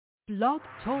Blog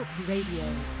Talk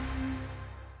Radio.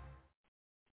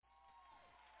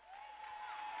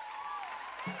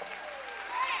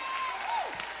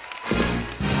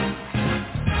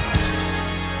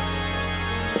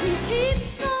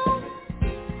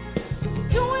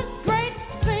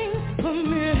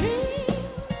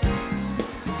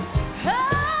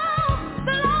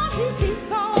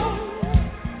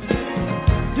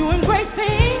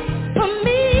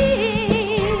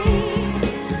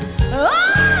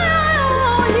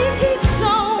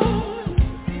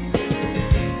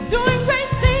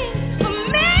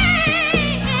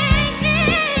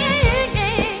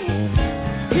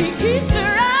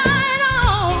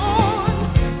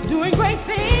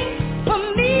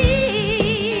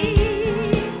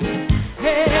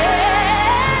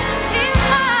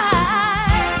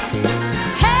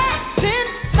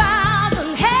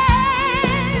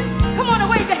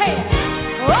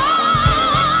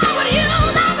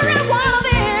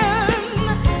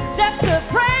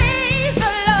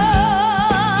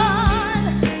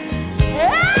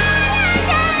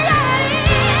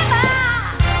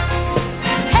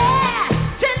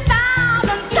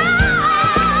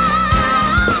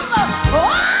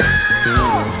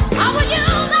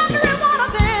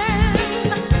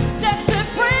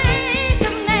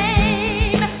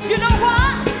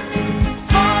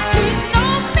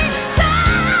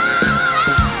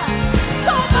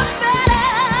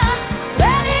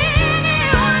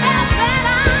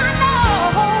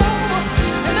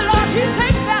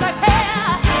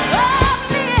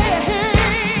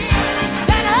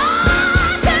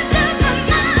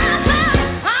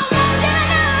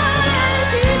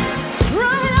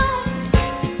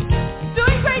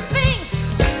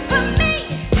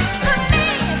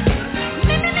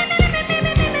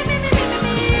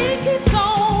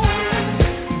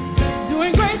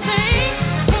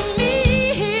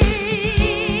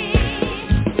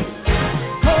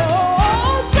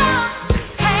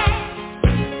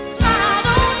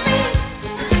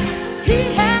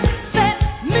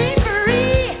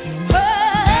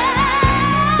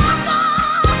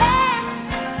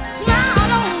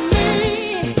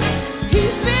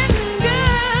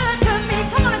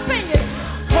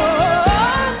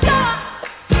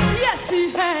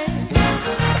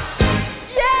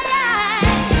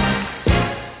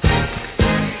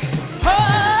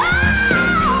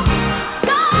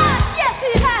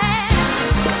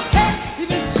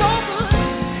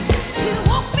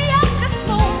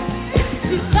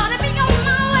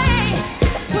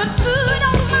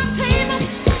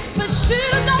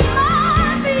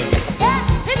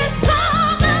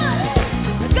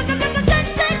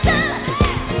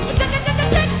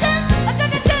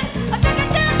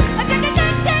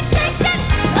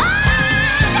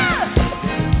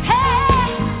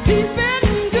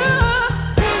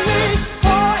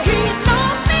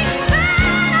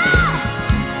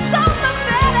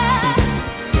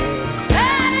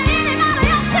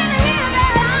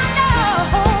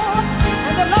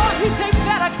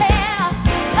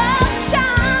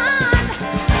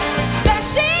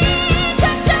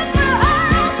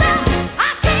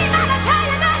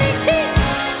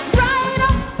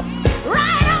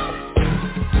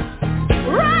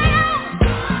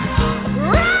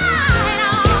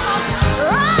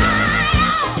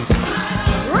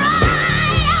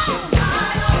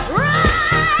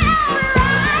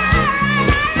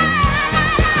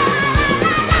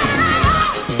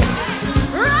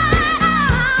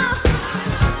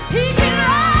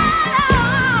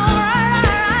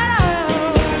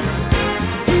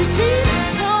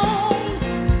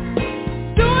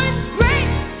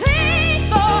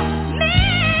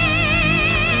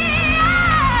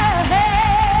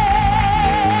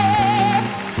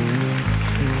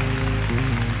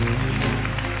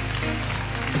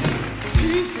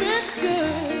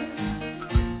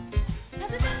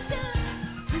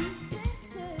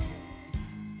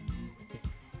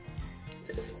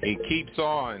 He keeps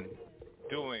on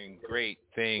doing great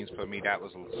things for me. That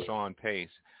was Sean Pace.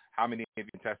 How many of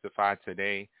you testify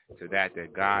today to that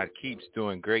God keeps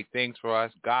doing great things for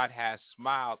us? God has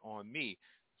smiled on me.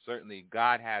 Certainly,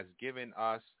 God has given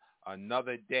us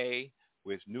another day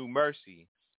with new mercy.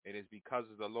 It is because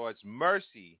of the Lord's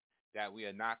mercy that we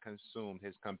are not consumed.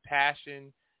 His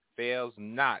compassion fails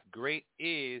not. Great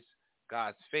is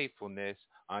God's faithfulness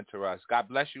unto us. God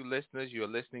bless you, listeners. You're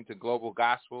listening to Global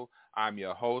Gospel. I'm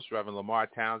your host, Reverend Lemarr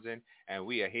Townsend, and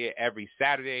we are here every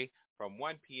Saturday from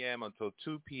 1 p.m. until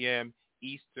 2 p.m.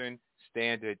 Eastern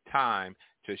Standard Time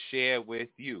to share with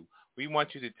you. We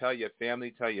want you to tell your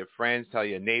family, tell your friends, tell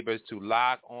your neighbors to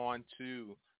log on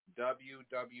to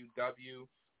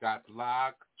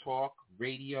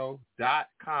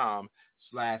www.blogtalkradio.com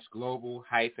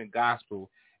facebook.com/global-gospel,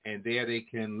 and there they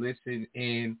can listen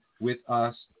in with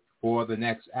us for the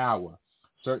next hour.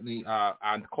 Certainly, our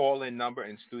call-in number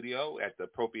in studio at the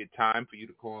appropriate time for you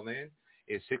to call in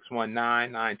is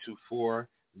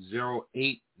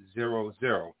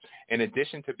 619-924-0800. In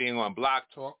addition to being on Blog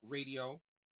Talk Radio,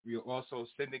 we are also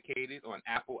syndicated on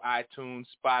Apple, iTunes,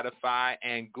 Spotify,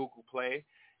 and Google Play.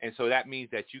 And so that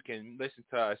means that you can listen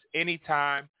to us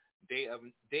anytime, day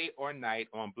or night,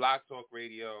 on Blog Talk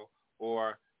Radio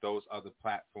or those other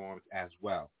platforms as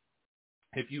well.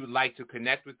 If you would like to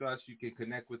connect with us, you can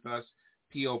connect with us,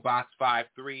 P.O. Box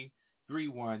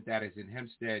 5331, that is in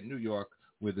Hempstead, New York,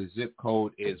 where the zip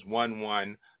code is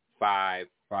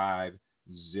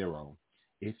 11550.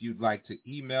 If you'd like to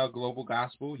email Global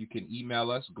Gospel, you can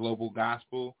email us,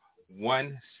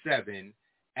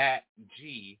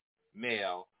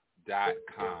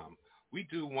 globalgospel17@gmail.com. We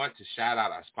do want to shout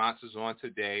out our sponsors on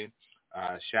today.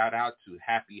 Shout out to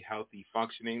Happy Healthy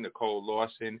Functioning, Nicole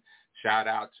Lawson. Shout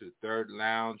out to Third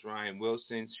Lounge, Ryan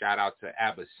Wilson. Shout out to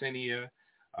Abyssinia.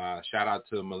 Shout out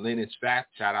to Melina's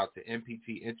Fact. Shout out to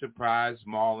MPT Enterprise,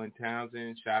 Marlon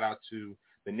Townsend. Shout out to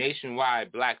the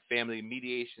Nationwide Black Family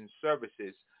Mediation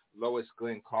Services, Lois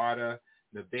Glenn Carter,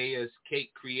 Nevaeh's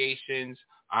Cake Creations,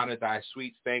 Honor Thy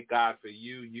Sweets. Thank God for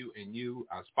you, and you,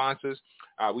 our sponsors.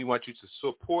 We want you to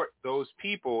support those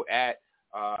people at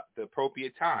the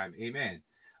appropriate time. Amen.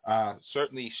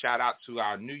 Certainly shout out to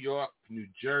our New York, New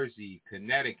Jersey,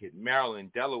 Connecticut,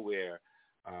 Maryland, Delaware,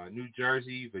 New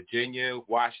Jersey, Virginia,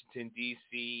 Washington,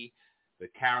 D.C., the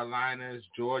Carolinas,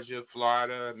 Georgia,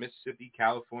 Florida, Mississippi,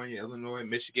 California, Illinois,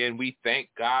 Michigan. We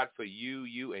thank God for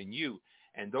you, and you.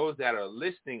 And those that are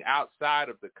listening outside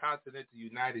of the continental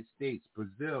United States,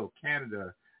 Brazil,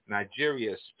 Canada,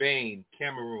 Nigeria, Spain,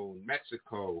 Cameroon,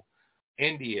 Mexico,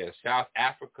 India, South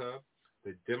Africa,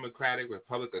 the Democratic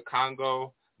Republic of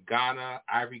Congo, Ghana,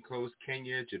 Ivory Coast,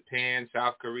 Kenya, Japan,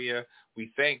 South Korea. We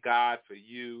thank God for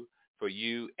you,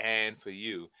 and for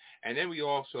you. And then we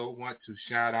also want to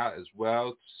shout out as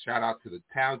well, shout out to the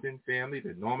Townsend family,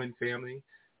 the Norman family,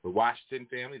 the Washington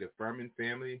family, the Furman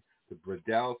family, the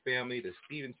Bradell family, the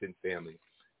Stevenson family,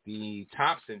 the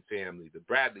Thompson family, the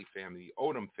Bradley family, the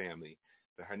Odom family,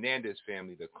 the Hernandez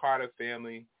family, the Carter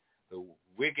family, the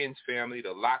Wiggins family,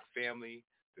 the Locke family,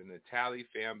 the Natali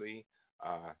family,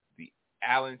 the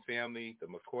Allen family, the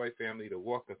McCoy family, the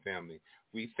Walker family.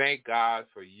 We thank God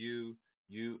for you,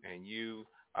 and you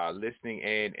listening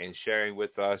in and sharing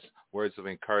with us words of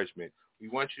encouragement. We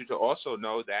want you to also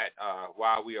know that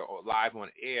while we are live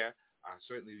on air,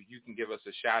 certainly you can give us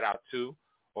a shout out too.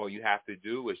 All you have to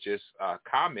do is just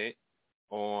comment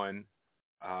on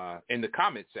in the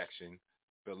comment section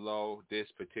below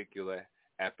this particular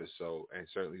episode, and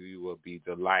certainly we will be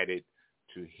delighted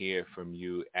to hear from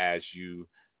you as you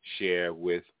share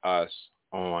with us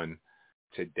on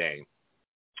today.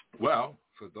 Well,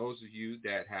 for those of you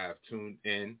that have tuned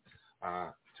in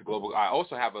to Global, I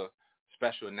also have a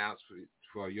special announcement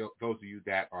for those of you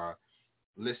that are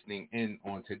listening in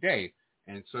on today.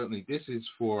 And certainly this is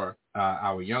for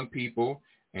our young people.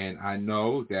 And I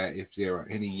know that if there are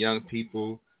any young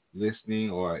people listening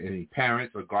or any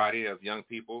parents or guardian of young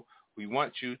people, we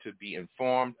want you to be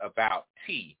informed about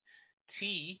T.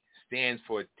 T stands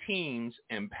for Teams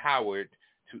Empowered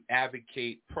to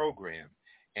Advocate Program.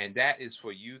 And that is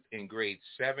for youth in grades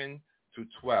 7 through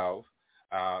 12.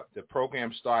 The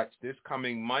program starts this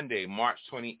coming Monday, March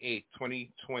 28,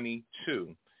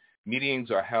 2022.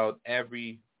 Meetings are held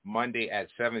every Monday at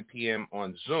 7 p.m.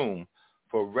 on Zoom.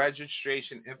 For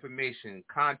registration information,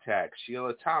 contact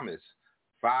Sheila Thomas,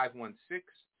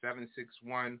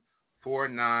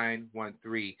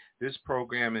 516-761-4913. This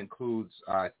program includes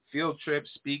field trips,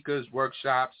 speakers,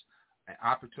 workshops, and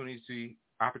opportunities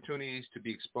to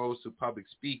be exposed to public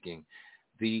speaking.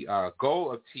 The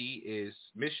goal of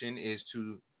mission is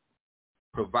to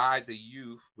provide the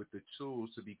youth with the tools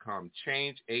to become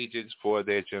change agents for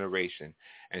their generation.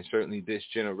 And certainly this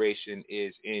generation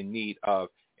is in need of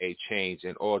a change,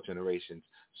 in all generations.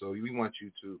 So we want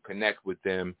you to connect with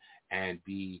them and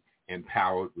be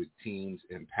empowered with Teams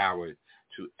Empowered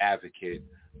to Advocate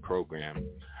program.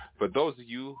 For those of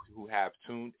you who have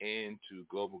tuned in to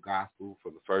Global Gospel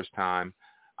for the first time,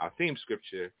 our theme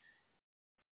scripture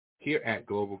here at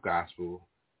Global Gospel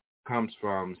comes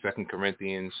from 2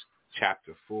 Corinthians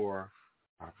chapter 4,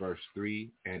 verse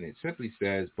 3, and it simply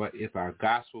says, "But if our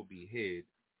gospel be hid,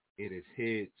 it is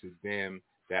hid to them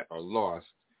that are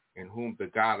lost, in whom the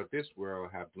God of this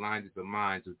world hath blinded the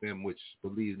minds of them which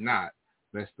believe not,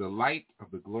 lest the light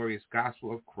of the glorious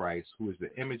gospel of Christ, who is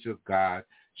the image of God,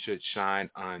 should shine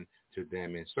unto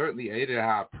them." And certainly it is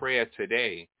our prayer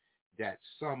today that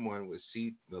someone would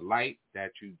see the light,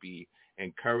 that you be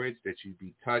encouraged, that you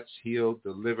be touched, healed,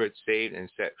 delivered, saved, and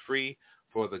set free.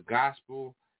 For the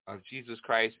gospel of Jesus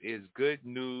Christ is good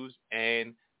news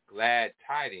and glad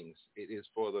tidings. It is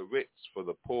for the rich, for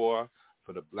the poor,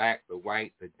 for the black, the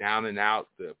white, the down and out,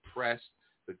 the oppressed.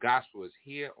 The gospel is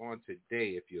here on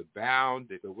today. If you're bound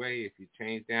away, if you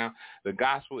change down, the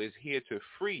gospel is here to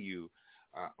free you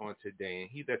on today.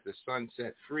 And he that the Son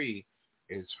set free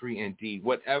is free indeed.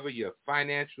 Whatever your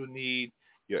financial need,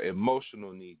 your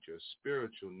emotional need, your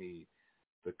spiritual need,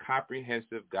 the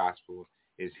comprehensive gospel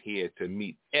is here to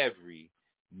meet every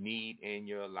need in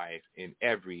your life, in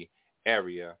every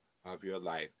area of your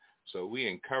life. So we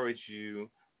encourage you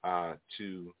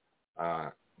to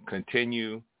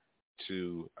continue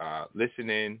to listen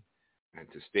in and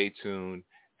to stay tuned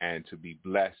and to be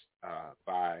blessed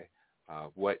by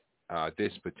what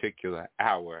this particular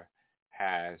hour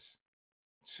has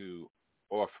to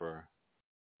offer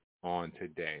on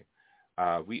today.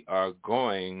 We are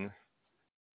going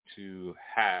to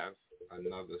have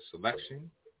another selection,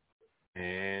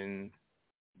 and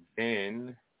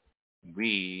then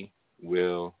we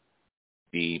will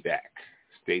be back.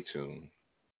 Stay tuned.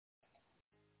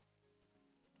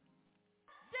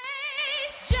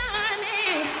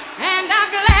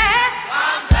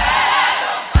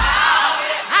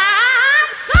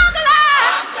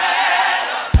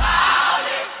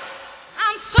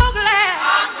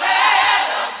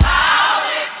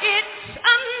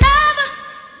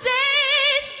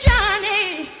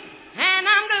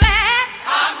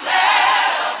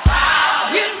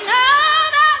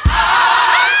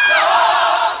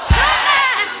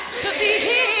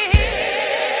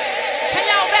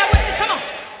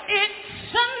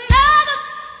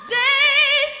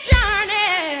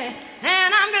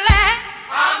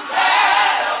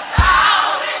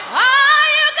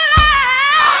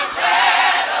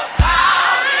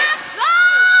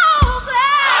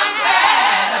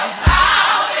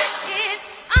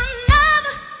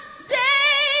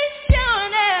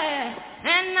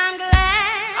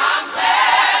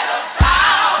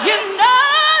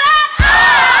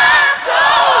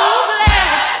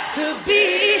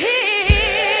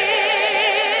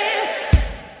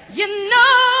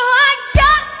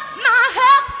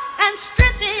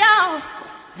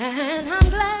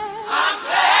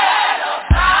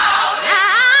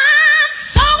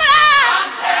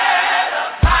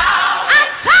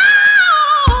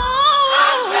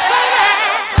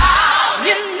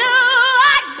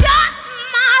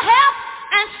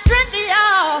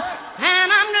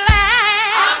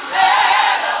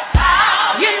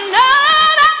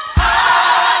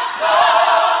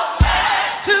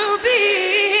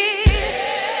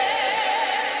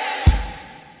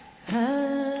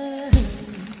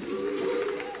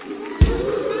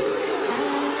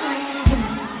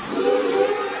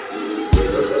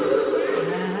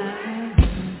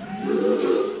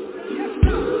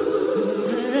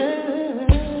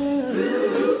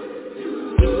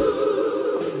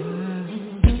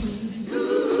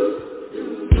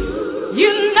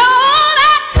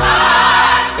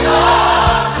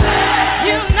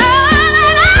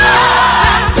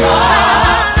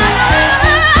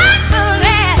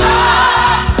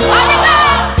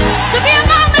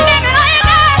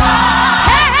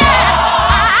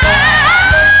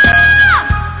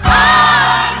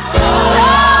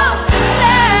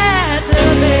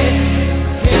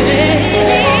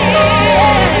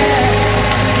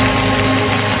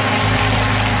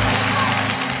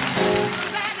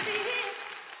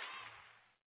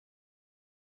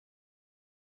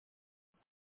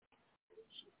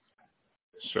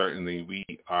 Certainly, we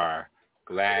are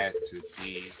glad to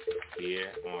be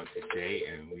here on today,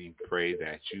 and we pray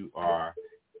that you are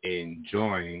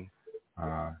enjoying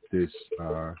this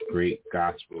great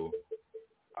gospel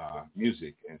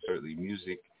music. And certainly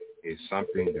music is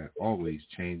something that always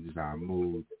changes our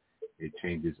mood. It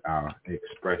changes our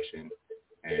expression.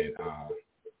 And,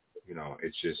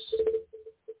 it's just,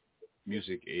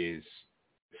 music is,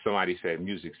 somebody said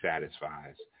music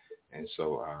satisfies. And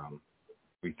so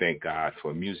we thank God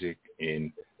for music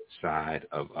inside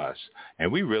of us.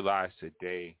 And we realize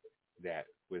today that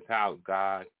without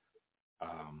God,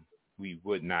 we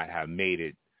would not have made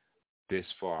it this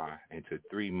far into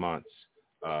 3 months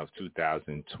of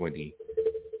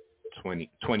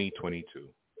 2022.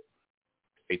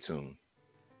 Stay tuned.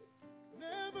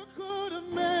 Never could have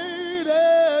made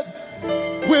it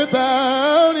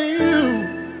without you.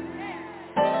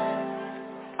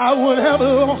 I would have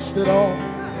lost it all.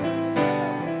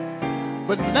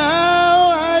 But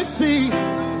now I see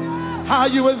how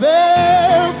you were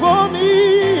there for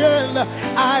me, and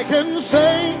I can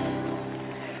say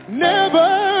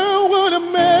never would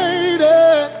have made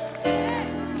it.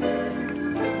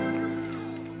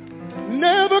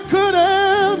 Never could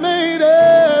have made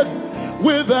it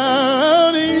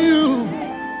without you.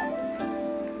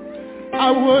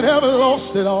 I would have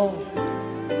lost it all.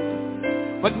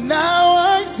 But now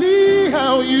I see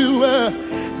how you were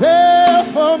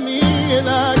there for me, and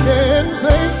I can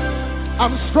say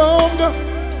I'm stronger,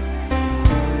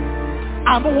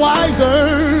 I'm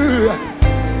wiser,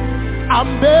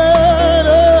 I'm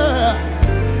better,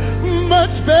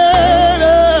 much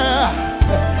better.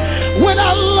 When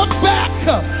I look back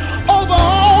over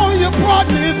all you brought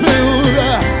me through,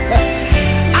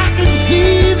 I can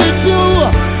see that you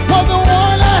were the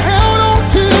one I held on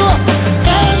to,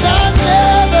 and I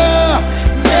never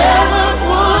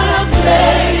would have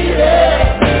made it.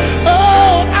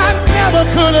 Oh, I never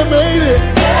could have made it.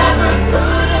 Never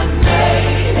could have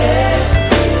made it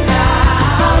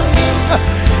without you.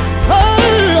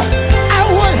 I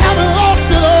would have lost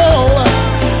it all.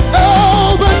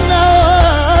 Oh, but now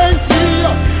I see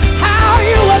how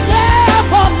you were there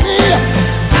for me.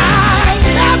 I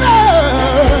never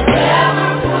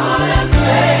would have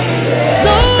made it.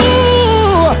 No,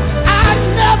 I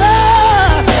never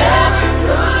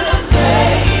could have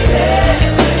made it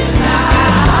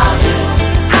without you.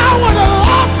 I would have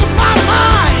lost my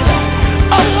mind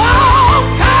a long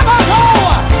time ago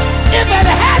if it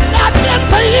had not been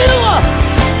for you.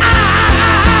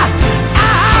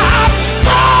 I'm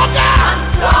stronger.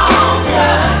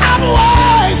 I'm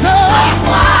wiser.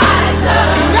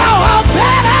 Now I'm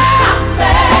better.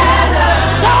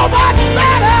 So much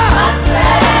better.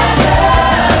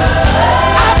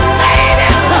 I've made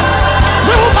it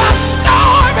through my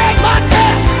storm and my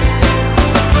death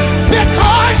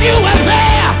because you were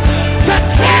there to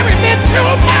carry me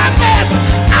through my mess.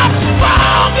 I'm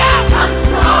stronger.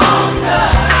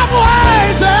 I'm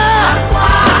wiser.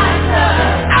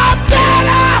 I'm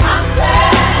better.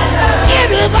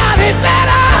 Anybody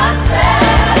better?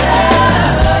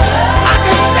 I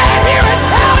can stand here and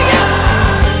tell you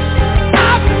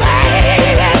I've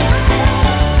made it.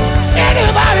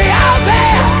 Anybody out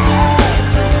there?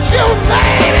 You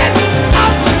made it.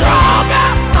 I'm stronger.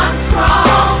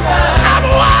 I'm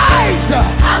wiser.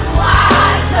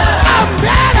 I'm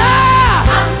better.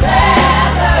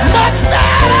 Much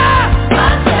better.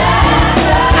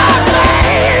 I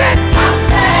made it.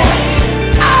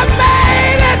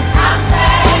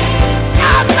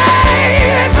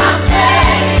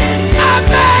 I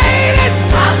made it.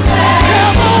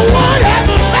 Never would have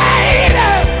made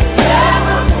it.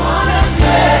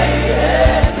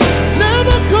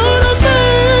 Never could have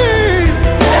made it.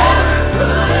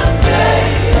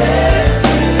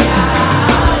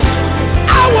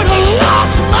 I would have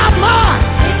lost my mind.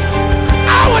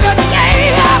 I would have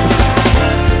gave up.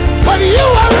 But you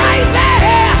were right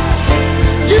there.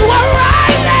 You were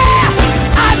right there.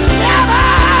 I never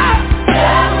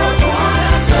would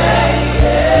have made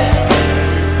it.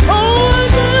 Oh, I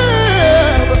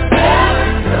never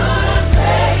could have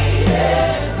made it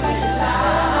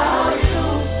without you.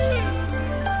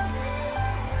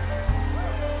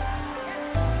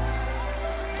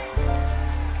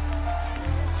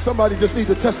 Somebody just need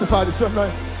to testify to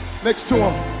somebody next to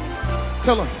him.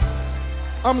 Tell him,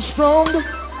 I'm stronger,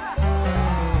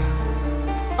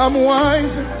 I'm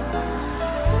wiser,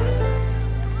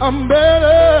 I'm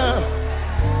better,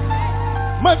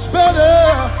 much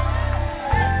better.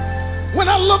 When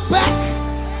I look back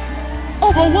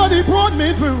over what he brought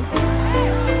me through,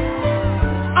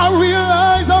 I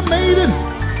realize I made it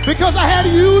because I had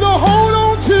you to hold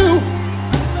on to.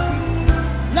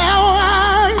 Now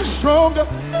I'm stronger.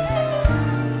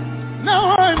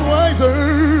 Now I'm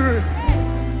wiser.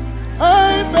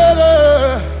 I'm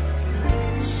better.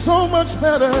 So much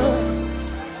better.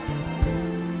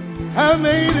 I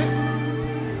made it.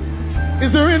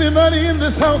 Is there anybody in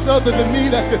this house other than me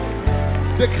that could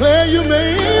declare you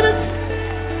made it?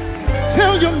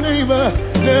 Tell your neighbor,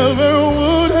 never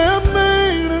would have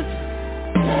made it.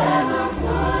 Never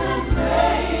would have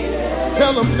made it.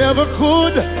 Tell them never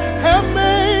could have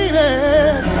made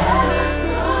it.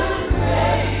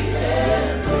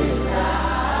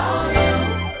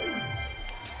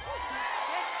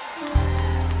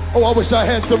 Oh, I wish I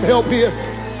had some help here.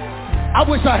 I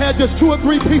wish I had just 2 or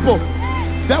 3 people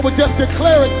that would just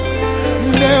declare it.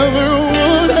 Never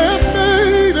would have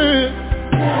made it.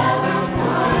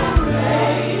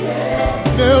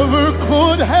 Never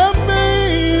could have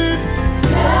made it.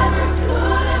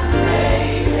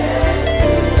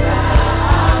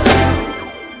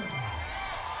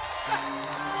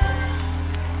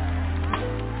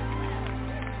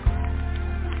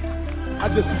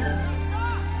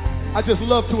 I just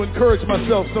love to encourage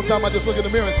myself. Sometimes I just look in the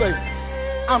mirror and say,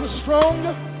 I'm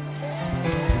stronger.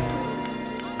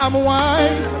 I'm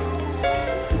wise.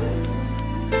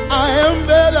 I am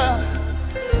better.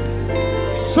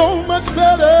 So much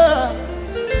better.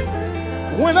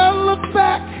 When I look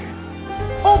back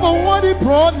over what he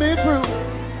brought me through,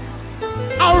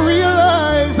 I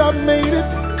realize I made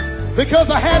it because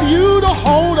I had you to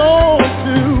hold on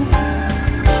to.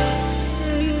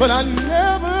 But I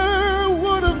never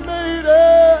would have made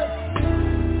it.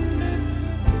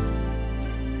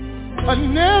 I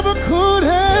never could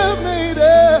have made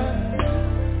it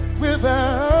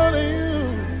without you.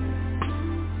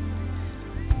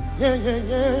 Yeah, yeah,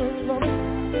 yeah, Lord.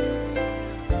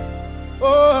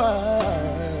 Oh,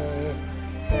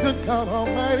 good God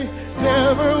Almighty,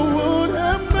 never would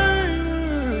have made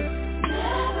it.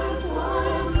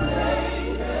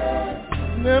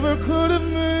 Never could have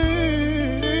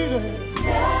made it.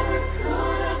 Never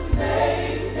could have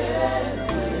made it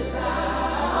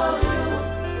without you.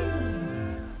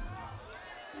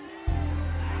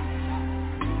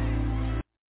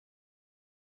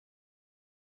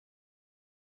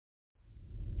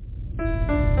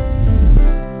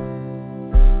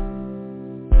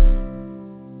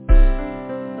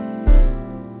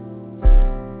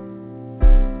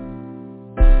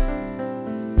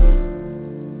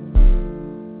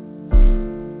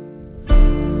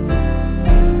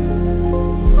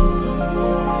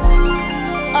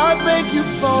 Thank you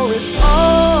for it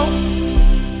all.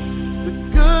 The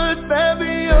good, bad,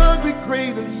 the ugly,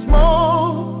 great and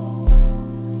small.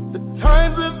 The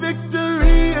times of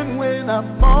victory and when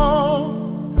I fall.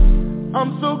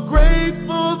 I'm so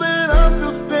grateful that I'm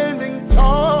still standing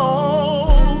tall.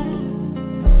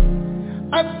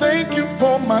 I thank you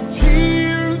for my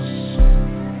tears.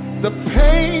 The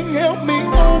pain helped me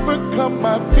overcome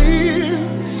my fears.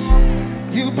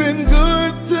 You've been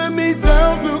good to me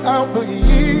down throughout the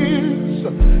years.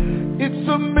 It's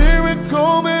a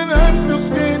miracle that I'm still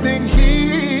standing here.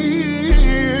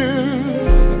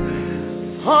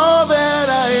 All that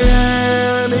I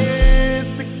am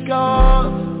is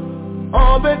because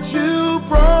all that you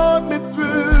brought me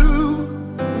through.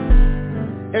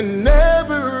 And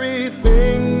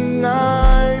everything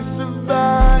I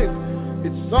survived,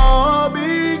 it's all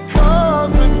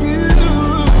because of you.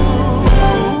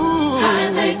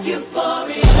 Thank you for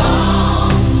it all.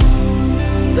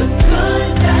 The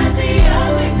good, bad, the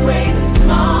ugly, great and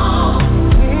small.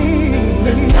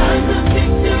 The times of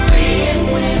victory and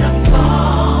when I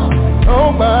fall.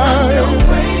 Oh my. I'm so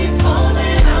grateful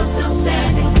that I'm still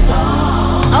standing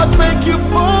tall. I thank you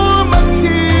for my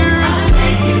tears. I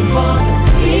thank you for the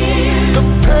tears.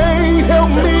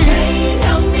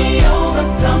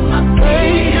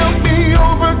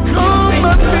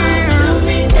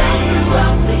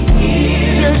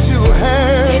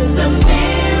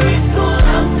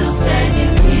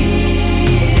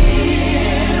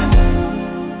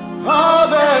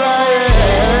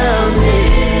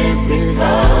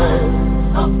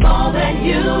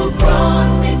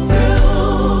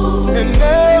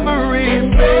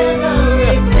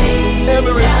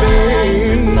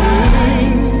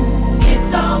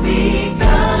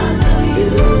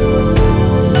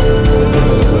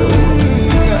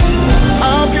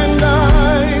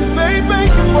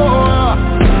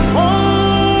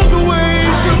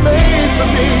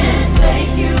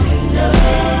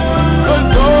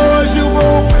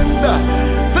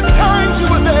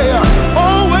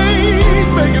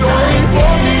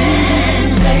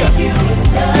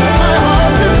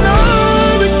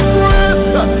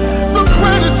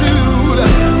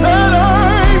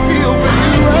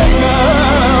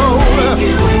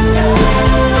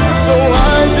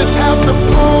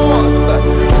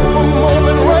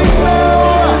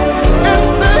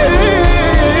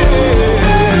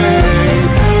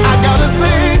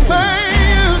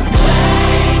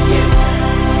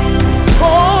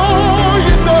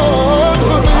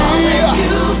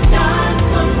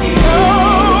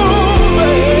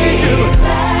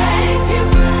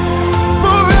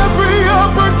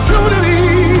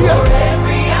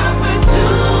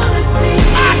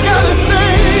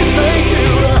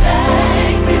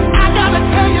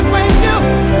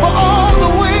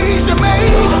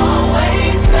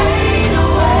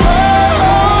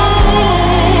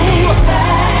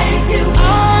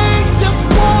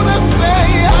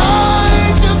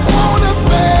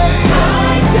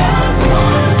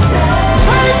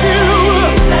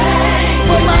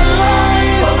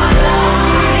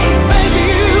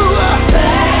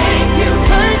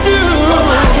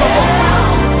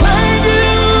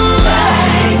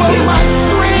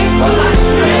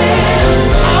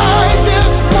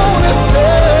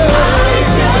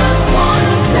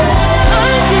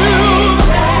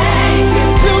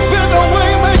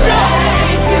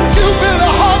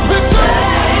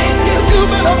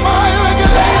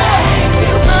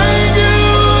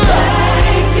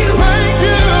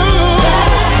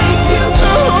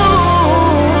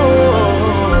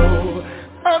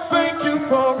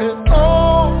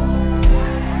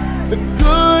 The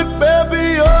good, bad,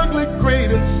 the ugly,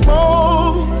 great and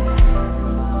small.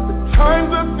 The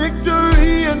times of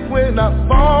victory and when I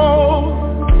fall.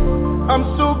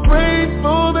 I'm so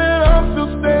grateful that I'm still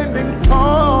standing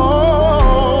tall.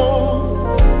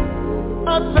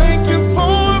 I thank you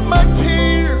for my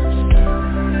tears.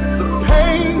 The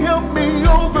pain helped me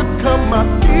overcome my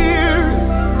fears.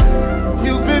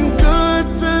 You've been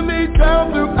good to me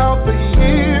down throughout the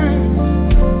years.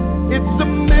 It's a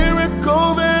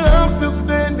miracle that I'm still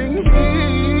standing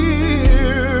here.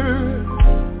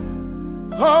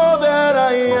 All that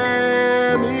I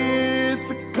am is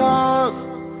because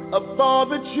of all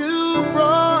that you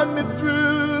brought me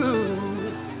through.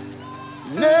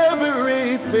 And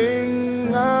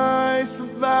everything I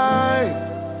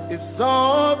survived, it's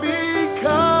all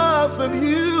because of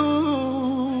you.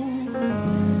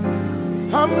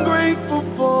 I'm grateful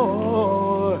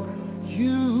for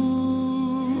you.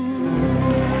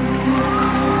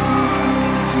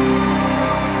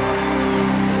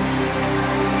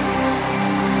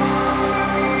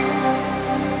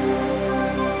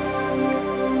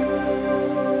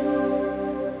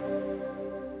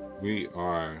 We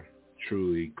are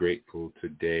truly grateful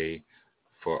today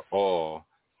for all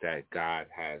that God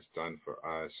has done for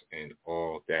us and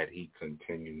all that he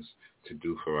continues to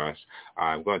do for us.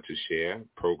 I'm going to share,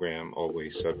 program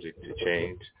always subject to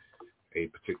change, a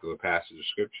particular passage of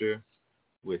scripture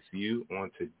with you.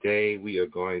 On today, we are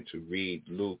going to read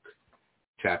Luke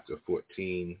chapter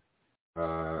 14,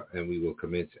 and we will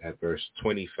commence at verse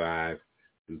 25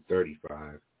 through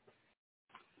 35.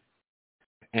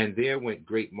 And there went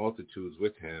great multitudes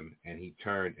with him, and he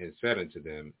turned and said unto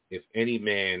them, If any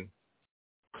man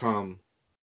come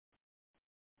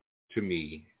to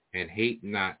me, and hate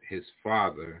not his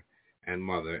father and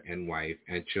mother and wife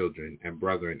and children and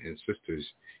brethren and sisters,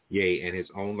 yea, and his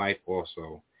own life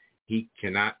also, he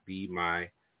cannot be my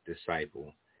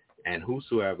disciple. And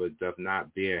whosoever doth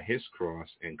not bear his cross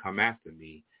and come after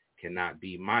me cannot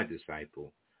be my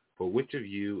disciple. For which of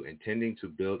you, intending to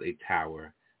build a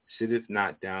tower, sitteth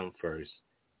not down first,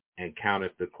 and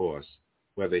counteth the cost,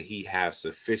 whether he have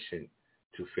sufficient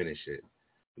to finish it?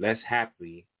 Lest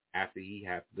haply, after he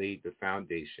hath laid the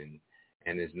foundation,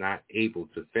 and is not able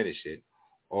to finish it,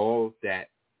 all that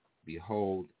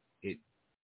behold it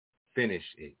finish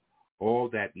it. All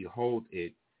that behold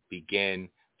it began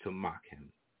to mock him,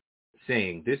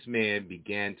 saying, This man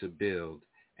began to build,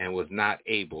 and was not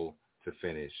able to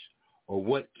finish. Or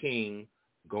what king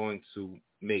going to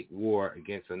make war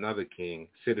against another king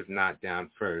sitteth not down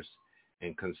first,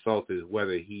 and consulteth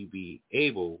whether he be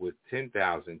able with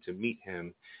 10,000 to meet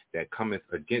him that cometh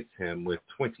against him with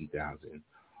 20,000?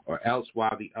 Or else,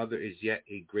 while the other is yet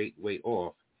a great way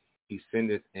off, he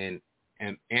sendeth an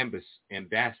ambassage,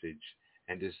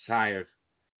 and desireth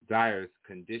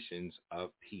conditions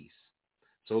of peace.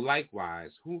 So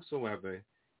likewise, whosoever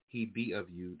he be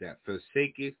of you that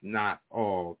forsaketh not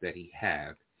all that he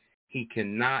hath, he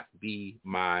cannot be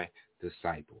my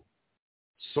disciple.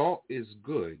 Salt is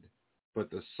good, but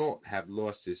the salt have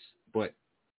lost but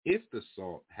if the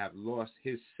salt have lost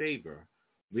his savor,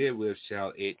 wherewith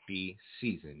shall it be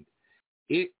seasoned?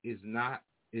 It is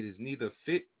neither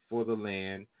fit for the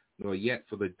land, nor yet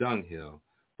for the dunghill,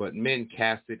 but men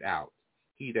cast it out.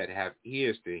 He that hath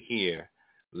ears to hear,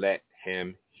 let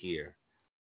him hear.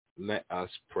 Let us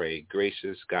pray.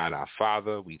 Gracious God, our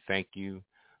Father, we thank you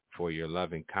for your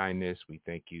loving kindness. We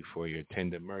thank you for your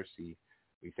tender mercy.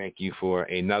 We thank you for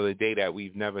another day that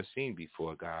we've never seen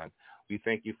before, God. We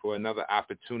thank you for another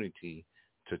opportunity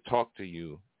to talk to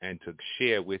you and to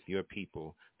share with your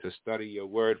people, to study your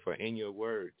word, for in your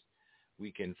words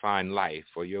we can find life.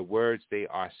 For your words, they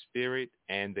are spirit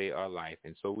and they are life.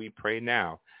 And so we pray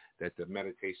now that the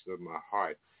meditation of my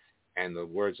heart and the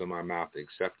words of my mouth are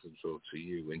acceptable to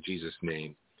you. In Jesus'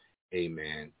 name,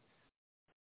 amen.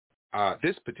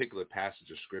 This particular passage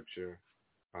of scripture,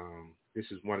 this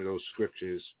is one of those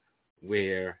scriptures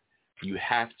where you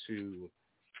have to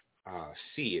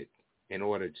see it in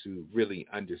order to really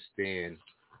understand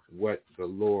what the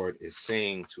Lord is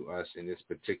saying to us in this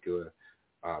particular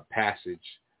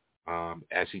passage,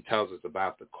 as he tells us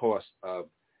about the cost of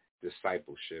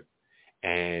discipleship.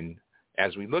 And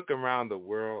as we look around the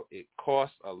world, it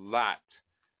costs a lot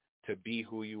to be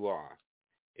who you are.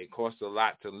 It costs a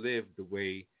lot to live the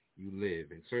way you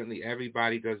live. And certainly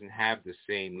everybody doesn't have the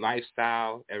same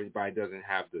lifestyle. Everybody doesn't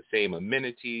have the same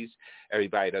amenities.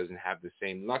 Everybody doesn't have the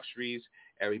same luxuries.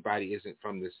 Everybody isn't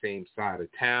from the same side of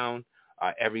town.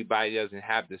 Everybody doesn't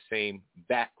have the same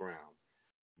background.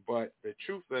 But the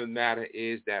truth of the matter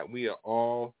is that we are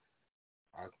all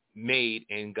made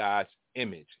in God's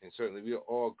image. And certainly we are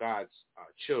all God's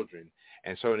children.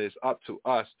 And so it is up to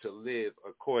us to live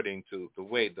according to the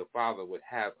way the Father would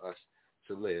have us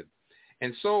to live.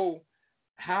 And so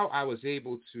how I was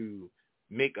able to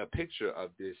make a picture of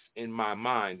this in my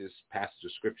mind, this passage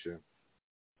of Scripture,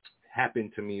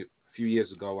 happened to me a few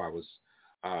years ago. I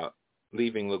was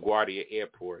leaving LaGuardia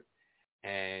Airport,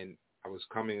 and I was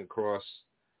coming across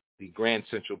the Grand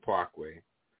Central Parkway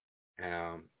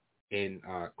in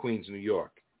Queens, New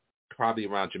York, probably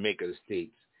around Jamaica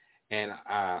Estates. And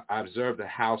I observed a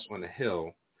house on a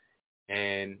hill,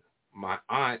 and my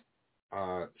aunt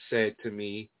said to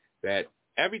me that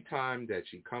every time that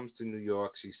she comes to New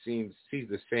York, she sees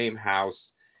the same house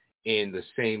in the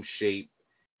same shape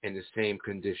and the same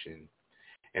condition.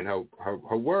 And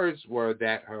her words were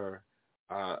that her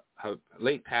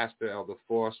late pastor, Elder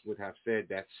Force, would have said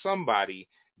that somebody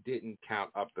didn't count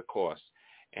up the cost.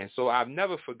 And so I've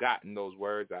never forgotten those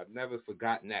words. I've never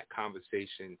forgotten that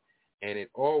conversation, and it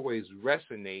always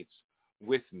resonates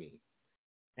with me.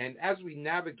 And as we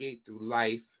navigate through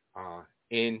life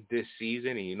in this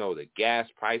season, and the gas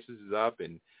prices is up,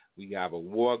 and we have a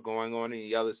war going on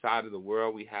the other side of the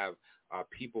world. We have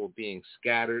people being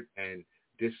scattered and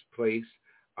displaced.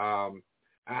 I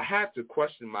have to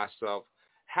question myself,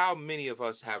 how many of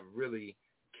us have really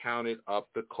counted up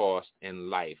the cost in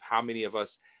life? How many of us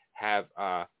have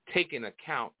taken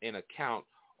account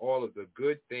all of the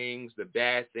good things, the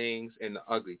bad things, and the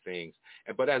ugly things?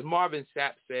 But as Marvin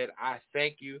Sapp said, I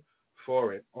thank you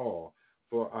for it all.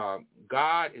 For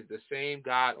God is the same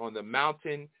God on the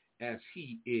mountain as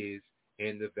he is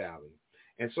in the valley.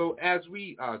 And so as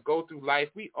we go through life,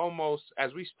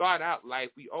 as we start out life,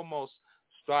 we almost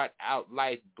start out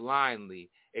life blindly,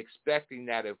 expecting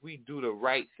that if we do the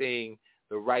right thing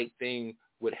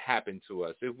would happen to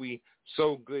us. If we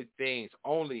sow good things,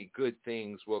 only good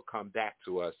things will come back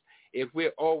to us. If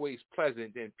we're always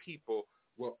pleasant, then people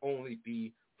will only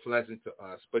be pleasant to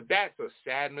us. But that's a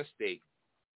sad mistake.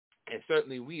 And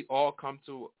certainly we all come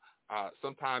to,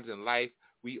 sometimes in life,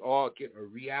 we all get a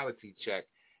reality check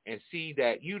and see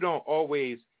that you don't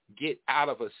always get out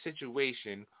of a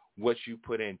situation what you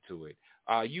put into it.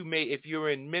 You may, if you're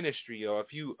in ministry or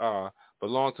if you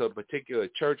belong to a particular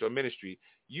church or ministry,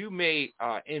 you may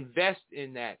invest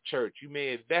in that church. You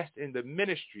may invest in the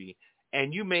ministry,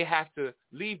 and you may have to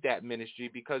leave that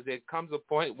ministry because there comes a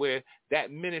point where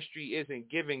that ministry isn't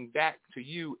giving back to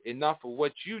you enough of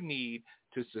what you need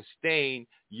to sustain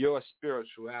your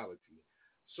spirituality.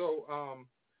 So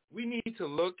we need to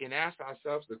look and ask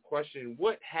ourselves the question,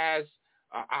 what has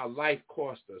our life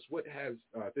cost us? What has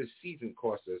this season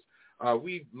cost us?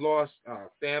 We've lost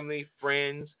family,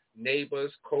 friends,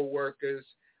 neighbors, co-workers,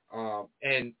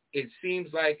 and it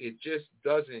seems like it just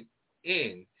doesn't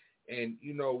end. And,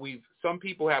 some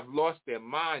people have lost their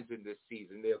minds in this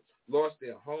season. They've lost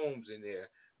their homes and their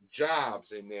jobs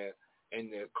and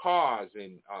their cars,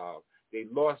 and they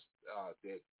lost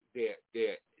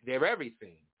their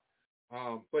everything.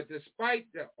 But despite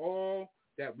all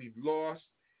that we've lost,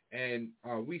 and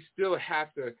we still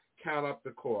have to count up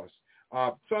the cost.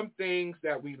 Some things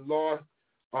that we lost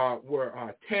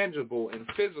were tangible and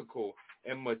physical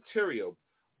and material.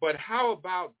 But how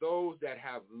about those that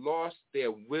have lost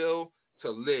their will to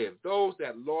live, those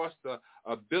that lost the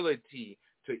ability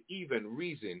to even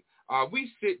reason?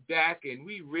 We sit back and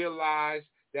we realize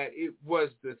that it was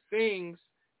the things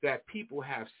that people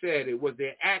have said, it was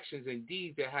their actions and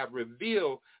deeds that have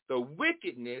revealed the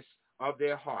wickedness of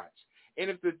their hearts. And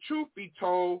if the truth be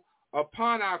told,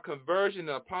 upon our conversion,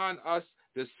 upon us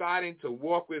deciding to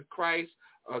walk with Christ,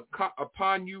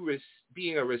 upon you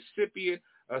being a recipient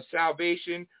of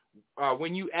salvation,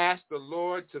 when you asked the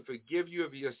Lord to forgive you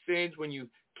of your sins, when you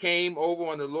came over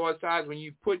on the Lord's side, when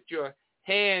you put your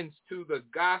hands to the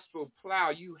gospel plow,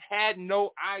 you had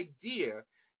no idea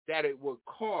that it would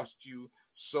cost you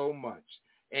so much.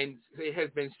 And it has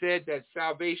been said that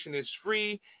salvation is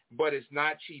free, but it's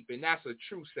not cheap, and that's a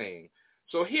true saying.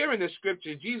 So here in the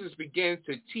scripture, Jesus begins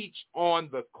to teach on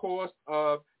the cost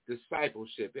of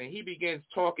discipleship, and he begins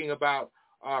talking about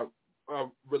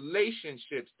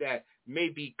relationships that may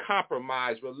be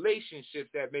compromised, relationships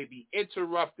that may be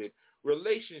interrupted,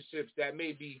 relationships that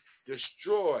may be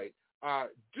destroyed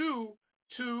due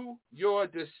to your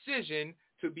decision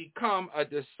to become a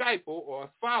disciple or a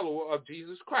follower of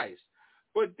Jesus Christ.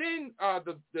 But then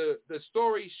the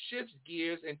story shifts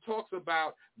gears and talks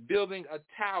about building a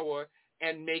tower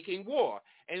and making war.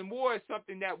 And war is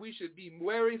something that we should be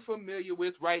very familiar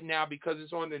with right now because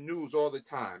it's on the news all the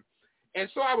time. And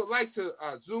so I would like to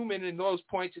zoom in those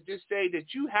points and just say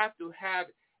that you have to have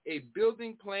a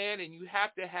building plan and you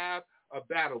have to have a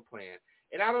battle plan.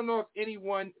 And I don't know if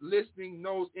anyone listening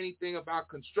knows anything about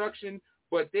construction,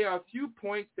 but there are a few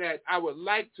points that I would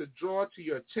like to draw to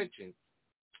your attention.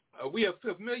 We are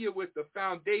familiar with the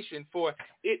foundation, for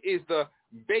it is the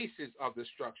basis of the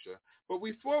structure. But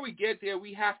before we get there,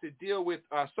 we have to deal with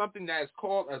something that is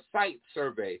called a site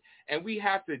survey, and we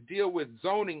have to deal with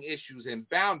zoning issues and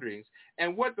boundaries.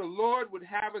 And what the Lord would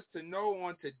have us to know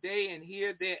on today and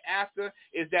here thereafter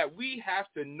is that we have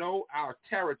to know our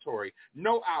territory,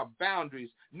 know our boundaries,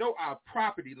 know our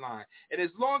property line. And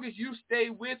as long as you stay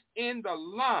within the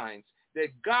lines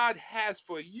that God has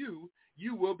for you,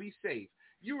 you will be safe.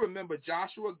 You remember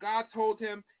Joshua, God told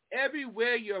him,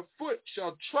 everywhere your foot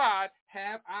shall trod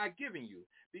have I given you.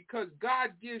 Because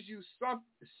God gives you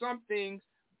something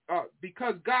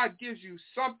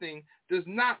does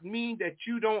not mean that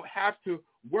you don't have to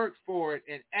work for it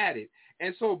and at it.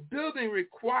 And so building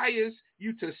requires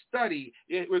you to study.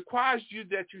 It requires you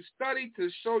that you study to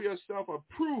show yourself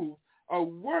approved, a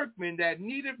workman that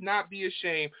needeth not be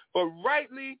ashamed, but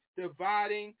rightly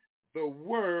dividing the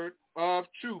word of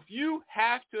truth. You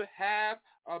have to have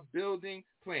a building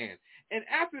plan. And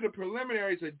after the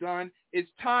preliminaries are done, it's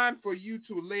time for you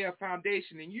to lay a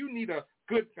foundation, and you need a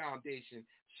good foundation.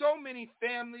 So many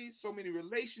families, so many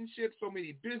relationships, so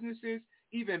many businesses,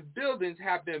 even buildings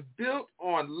have been built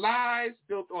on lies,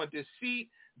 built on deceit,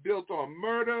 built on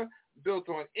murder, built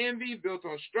on envy, built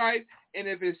on strife. And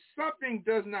if something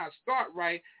does not start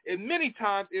right, and many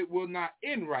times it will not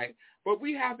end right. But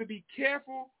we have to be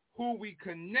careful who we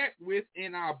connect with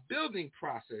in our building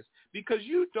process, because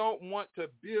you don't want to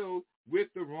build with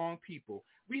the wrong people.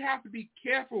 We have to be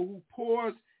careful who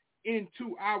pours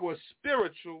into our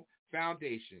spiritual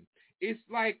foundation. It's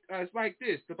like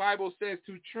this. The Bible says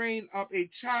to train up a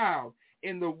child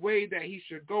in the way that he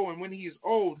should go, and when he is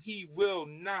old, he will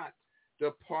not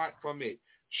depart from it.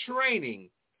 Training,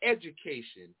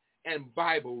 education, and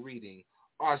Bible reading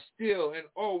are still and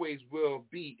always will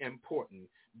be important.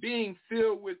 Being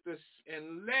filled with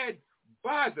and led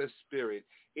by the Spirit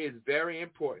is very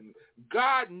important.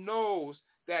 God knows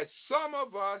that some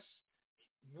of us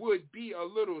would be a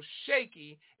little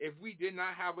shaky if we did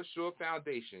not have a sure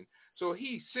foundation. So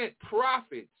he sent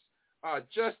prophets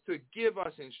just to give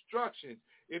us instructions.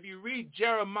 If you read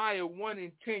Jeremiah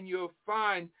 1:10, you'll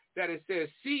find that it says,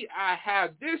 "See, I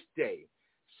have this day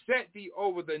set thee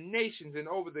over the nations and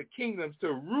over the kingdoms,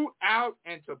 to root out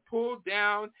and to pull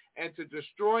down and to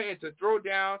destroy and to throw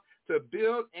down, to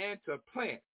build and to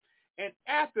plant." And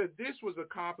after this was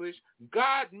accomplished,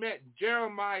 God met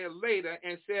Jeremiah later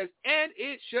and says, "And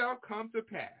it shall come to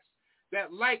pass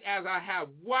that like as I have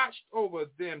watched over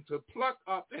them to pluck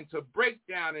up and to break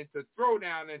down and to throw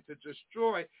down and to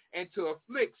destroy and to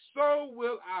afflict, so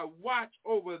will I watch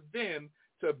over them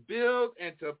to build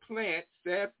and to plant,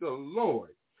 saith the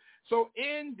Lord." So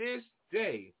in this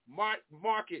day,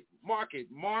 mark it,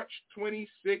 March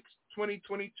 26,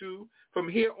 2022, from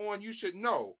here on, you should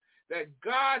know that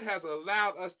God has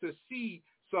allowed us to see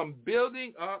some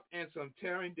building up and some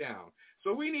tearing down.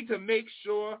 So we need to make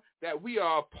sure that we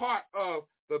are a part of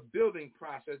the building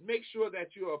process. Make sure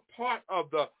that you are a part of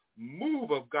the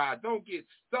move of God. Don't get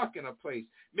stuck in a place.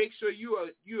 Make sure you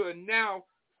are now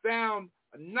found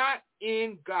not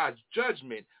in God's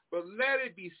judgment, but let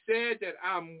it be said that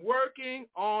I'm working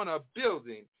on a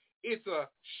building. It's a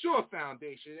sure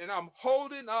foundation, and I'm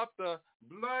holding up the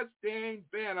blood-stained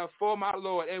banner for my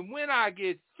Lord. And when I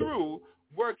get through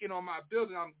working on my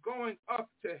building, I'm going up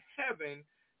to heaven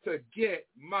to get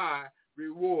my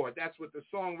reward. That's what the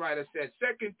songwriter said.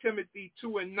 2 Timothy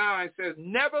 2:9 says,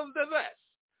 "Nevertheless,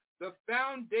 the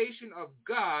foundation of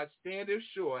God standeth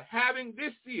sure, having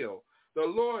this seal, the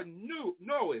Lord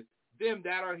knoweth them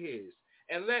that are his.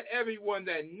 And let everyone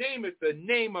that nameth the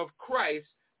name of Christ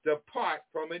depart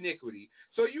from iniquity."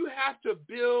 So you have to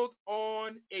build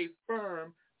on a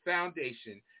firm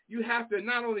foundation. You have to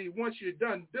not only, once you're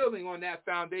done building on that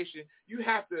foundation, you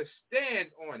have to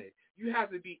stand on it. You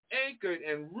have to be anchored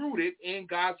and rooted in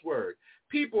God's word.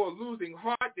 People are losing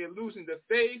heart. They're losing the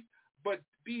faith. But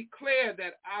be clear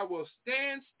that I will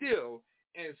stand still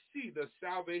and see the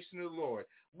salvation of the Lord.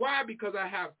 Why? Because I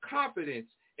have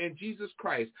confidence in Jesus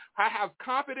Christ. I have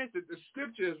confidence that the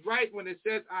scripture is right when it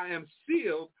says I am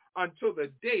sealed until the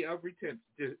day of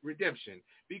redemption,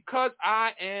 because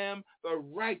I am the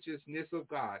righteousness of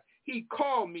God. He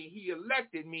called me. He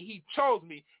elected me. He chose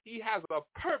me. He has a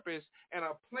purpose and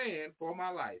a plan for my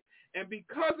life. And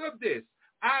because of this,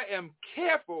 I am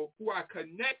careful who I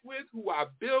connect with, who I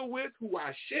build with, who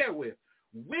I share with,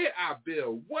 where I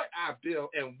build, what I build,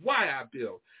 and why I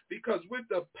build. Because with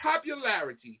the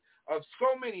popularity of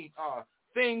so many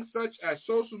things such as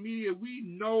social media, we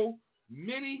know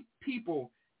many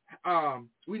people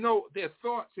We know their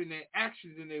thoughts and their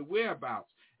actions and their whereabouts.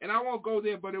 And I won't go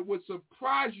there, but it would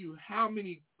surprise you how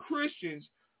many Christians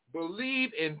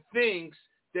believe in things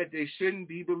that they shouldn't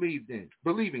be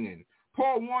believing in.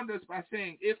 Paul warned us by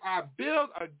saying, if I build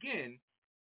again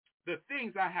the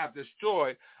things I have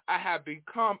destroyed, I have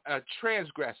become a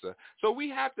transgressor. So we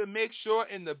have to make sure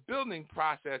in the building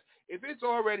process, if it's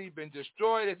already been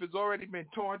destroyed, if it's already been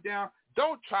torn down,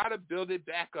 don't try to build it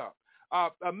back up.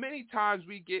 Many times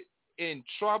we get in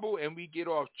trouble and we get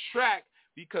off track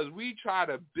because we try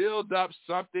to build up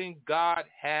something God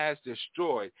has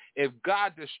destroyed. If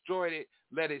God destroyed it,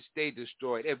 let it stay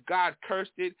destroyed. If God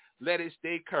cursed it, let it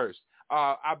stay cursed.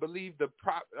 I believe the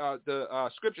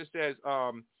scripture says,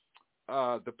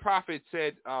 the prophet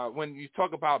said, when you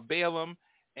talk about Balaam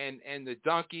and the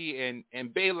donkey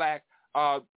and Balak,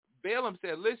 Balaam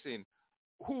said, listen,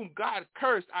 whom God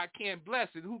cursed, I can't bless,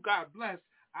 and who God blessed,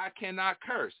 I cannot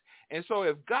curse. And so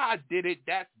if God did it,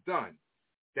 that's done.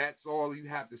 That's all you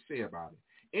have to say about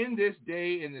it. In this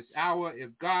day, in this hour, if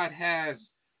God has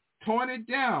torn it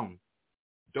down,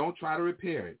 don't try to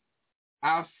repair it.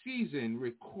 Our season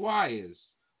requires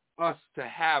us to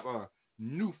have a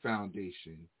new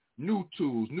foundation, new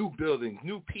tools, new buildings,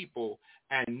 new people,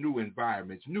 and new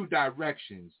environments, new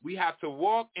directions. We have to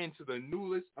walk into the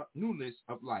newness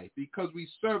of life because we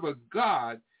serve a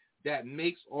God that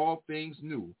makes all things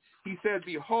new. He said,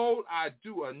 behold, I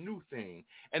do a new thing.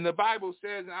 And the Bible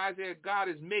says in Isaiah, God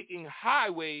is making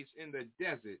highways in the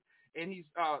desert. And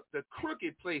the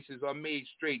crooked places are made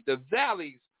straight. The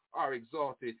valleys are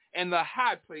exalted, and the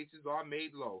high places are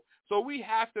made low. So we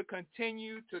have to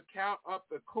continue to count up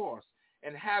the cost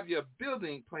and have your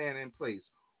building plan in place.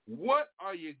 What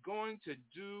are you going to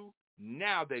do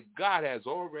now that God has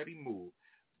already moved?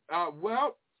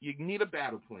 Well, you need a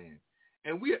battle plan.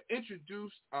 And we are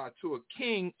introduced to a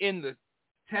king in the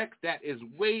text that is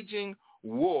waging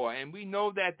war. And we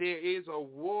know that there is a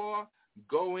war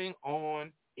going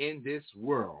on in this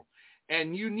world.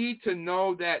 And you need to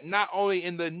know that not only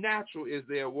in the natural is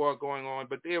there a war going on,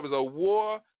 but there is a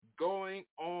war going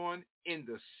on in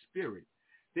the spirit.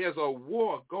 There's a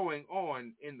war going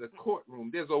on in the courtroom.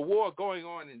 There's a war going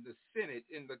on in the Senate,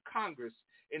 in the Congress,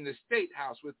 in the State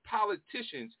House, with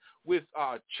politicians, with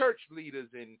church leaders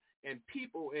and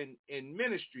people in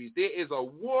ministries. There is a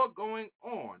war going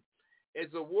on.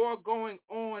 There's a war going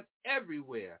on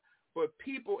everywhere. But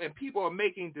people are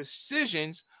making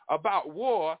decisions about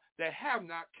war that have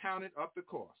not counted up the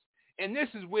cost. And this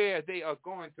is where they are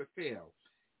going to fail.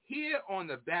 Here on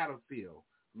the battlefield,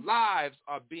 lives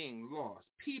are being lost.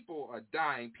 People are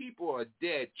dying. People are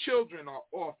dead. Children are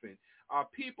orphaned.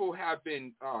 People have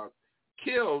been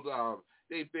killed.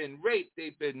 They've been raped.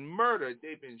 They've been murdered.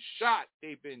 They've been shot.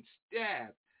 They've been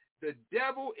stabbed. The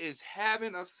devil is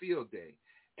having a field day.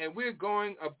 And we're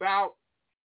going about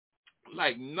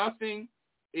like nothing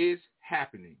is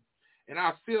happening. And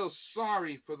I feel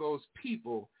sorry for those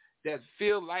people that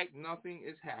feel like nothing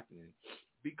is happening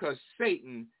because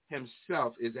Satan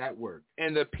himself is at work.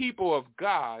 And the people of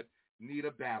God need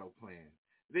a battle plan.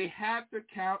 They have to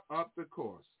count up the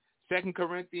cost. 2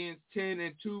 Corinthians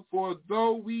 10:2, for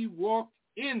though we walk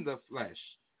in the flesh,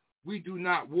 we do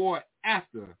not war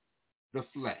after the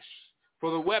flesh. For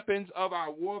the weapons of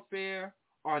our warfare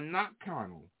are not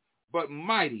carnal, but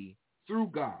mighty through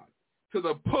God to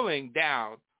the pulling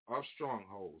down of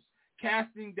strongholds,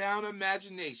 casting down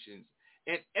imaginations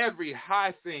and every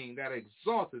high thing that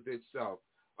exalteth itself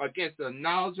against the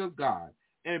knowledge of God,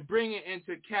 and bringing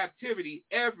into captivity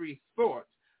every thought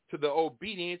to the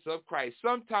obedience of Christ.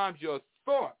 Sometimes your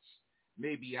thoughts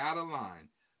may be out of line,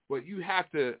 but you have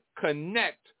to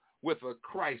connect with a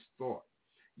Christ thought.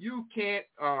 You can't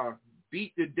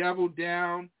beat the devil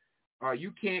down.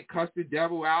 You can't cuss the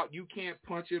devil out. You can't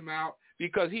punch him out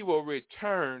because he will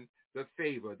return the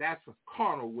favor. That's a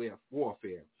carnal way of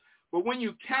warfare. But when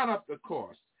you count up the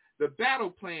cost, the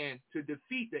battle plan to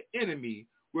defeat the enemy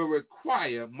will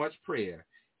require much prayer.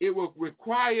 It will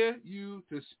require you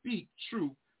to speak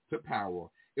truth to power.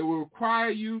 It will require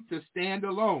you to stand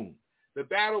alone. The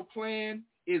battle plan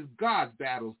is God's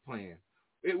battle plan.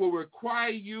 It will require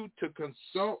you to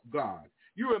consult God.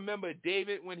 You remember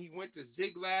David when he went to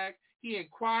Ziklag? He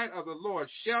inquired of the Lord,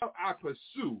 shall I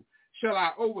pursue? Shall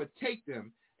I overtake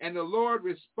them? And the Lord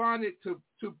responded to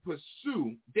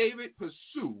pursue. David,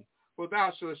 pursue, for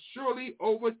thou shalt surely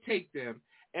overtake them,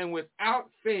 and without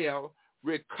fail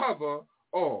recover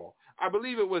all. I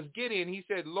believe it was Gideon. He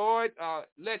said, Lord,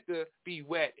 let the be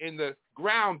wet and the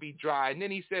ground be dry. And then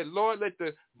he said, Lord, let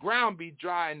the ground be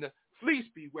dry and the fleece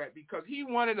be wet, because he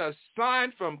wanted a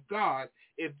sign from God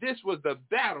if this was the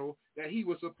battle that he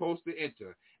was supposed to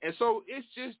enter. And so it's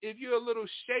just, if you're a little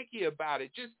shaky about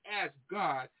it, just ask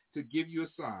God to give you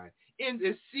a sign. In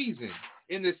this season,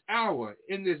 in this hour,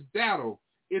 in this battle,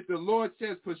 if the Lord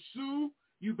says pursue,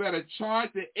 you better charge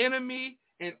the enemy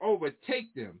and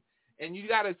overtake them. And you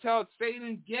got to tell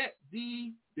Satan, get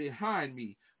thee behind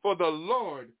me, for the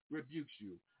Lord rebukes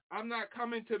you. I'm not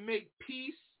coming to make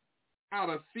peace out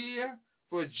of fear,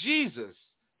 for Jesus,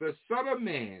 the Son of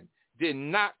Man, did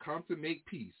not come to make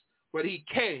peace, but he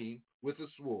came with a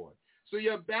sword. So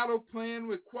your battle plan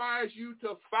requires you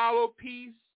to follow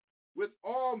peace with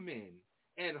all men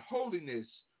and holiness,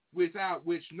 without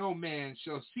which no man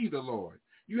shall see the Lord.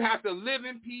 You have to live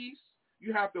in peace.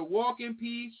 You have to walk in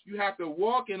peace. You have to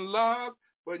walk in love,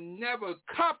 but never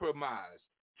compromise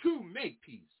to make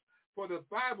peace. For the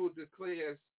Bible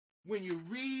declares, when you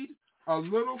read a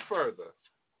little further,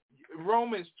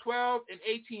 Romans 12 and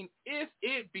 18, if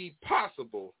it be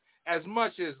possible, as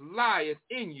much as lieth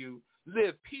in you,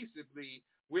 live peaceably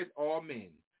with all men.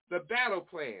 The battle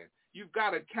plan, you've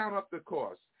got to count up the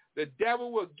cost. The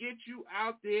devil will get you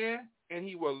out there and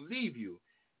he will leave you.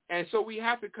 And so we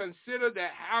have to consider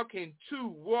that how can two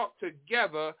walk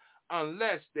together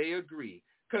unless they agree?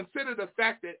 Consider the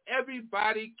fact that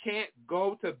everybody can't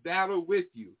go to battle with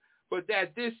you, but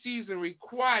that this season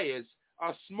requires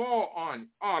a small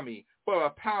army for a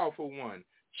powerful one,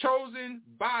 chosen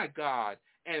by God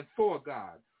and for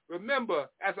God. Remember,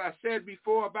 as I said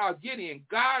before about Gideon,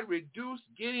 God reduced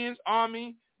Gideon's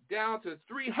army down to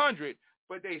 300,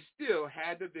 but they still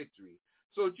had the victory.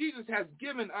 So Jesus has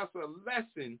given us a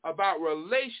lesson about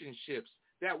relationships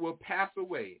that will pass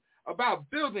away, about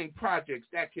building projects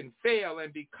that can fail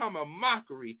and become a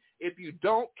mockery if you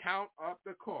don't count up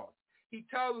the cost. He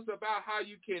tells us about how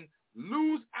you can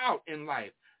lose out in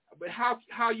life, but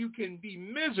how you can be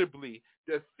miserably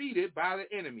defeated by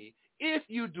the enemy if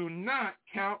you do not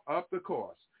count up the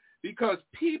cost. Because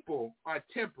people are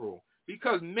temporal,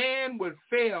 because man would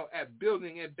fail at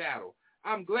building in battle.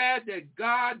 I'm glad that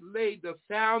God laid the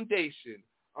foundation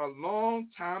a long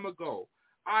time ago.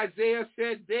 Isaiah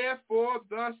said, therefore,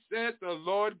 thus saith the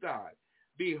Lord God,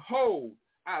 behold,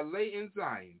 I lay in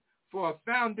Zion for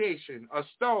a foundation, a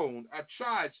stone, a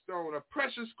tried stone, a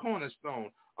precious cornerstone,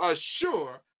 a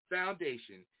sure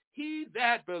foundation. He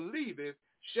that believeth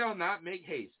shall not make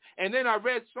haste. And then I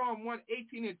read Psalm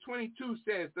 118 and 22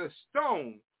 says, the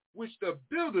stone which the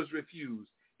builders refused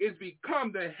is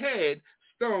become the head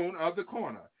stone of the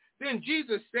corner. Then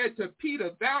Jesus said to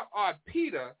Peter, thou art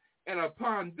Peter, and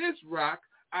upon this rock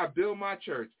I build my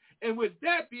church. And with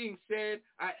that being said,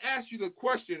 I ask you the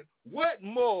question, what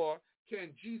more can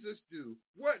Jesus do?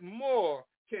 What more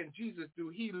can Jesus do?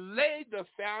 He laid the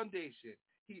foundation.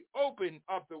 He opened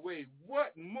up the way.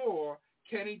 What more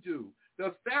can he do?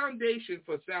 The foundation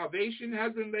for salvation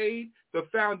has been laid. The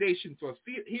foundation for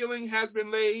healing has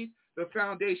been laid. The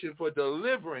foundation for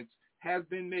deliverance has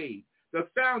been made. The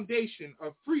foundation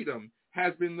of freedom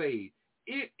has been laid.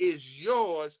 It is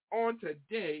yours on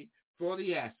today for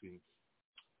the asking.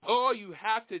 All you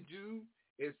have to do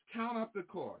is count up the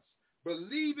cost.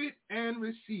 Believe it and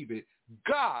receive it.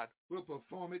 God will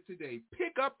perform it today.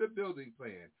 Pick up the building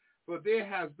plan, for there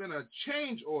has been a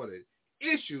change order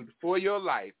issued for your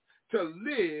life to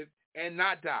live and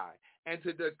not die, and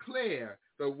to declare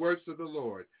the works of the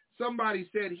Lord. Somebody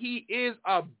said he is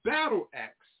a battle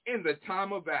axe in the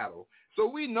time of battle. So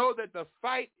we know that the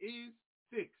fight is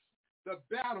fixed. The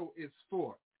battle is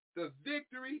fought. The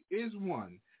victory is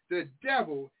won. The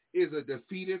devil is a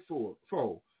defeated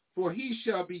foe. For he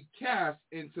shall be cast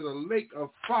into the lake of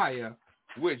fire,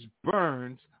 which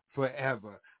burns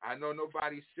forever. I know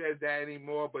nobody says that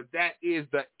anymore, but that is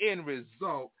the end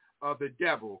result of the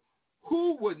devil.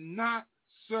 Who would not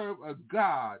serve a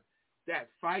God that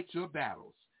fights your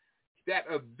battles, that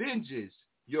avenges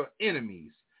your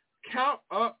enemies? Count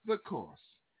up the cost.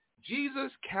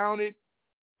 Jesus counted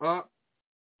up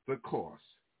the cost.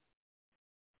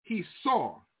 He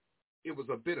saw it was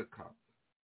a bitter cup,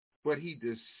 but he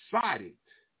decided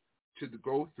to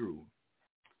go through.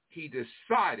 He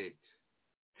decided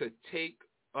to take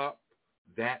up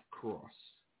that cross.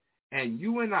 And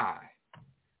you and I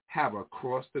have a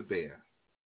cross to bear.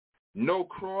 No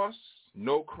cross,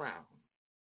 no crown.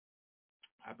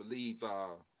 I believe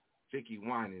Vicky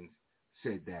Winans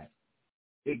said that.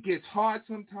 It gets hard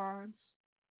sometimes,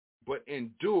 but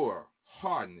endure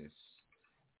hardness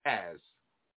as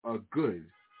a good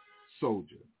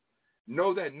soldier.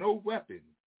 Know that no weapon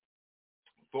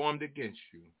formed against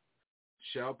you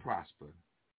shall prosper.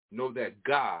 Know that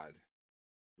God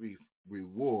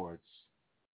rewards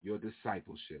your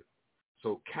discipleship.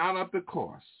 So count up the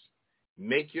cost.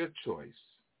 Make your choice.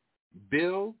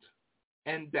 Build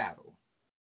and battle.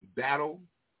 Battle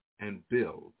and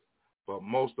build. But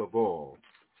most of all,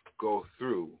 go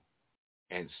through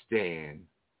and stand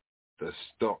the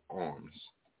storms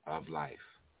of life.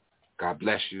 God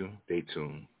bless you. Stay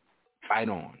tuned. Fight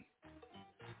on.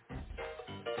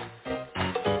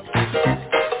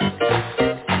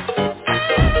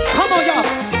 Come on,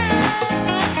 y'all.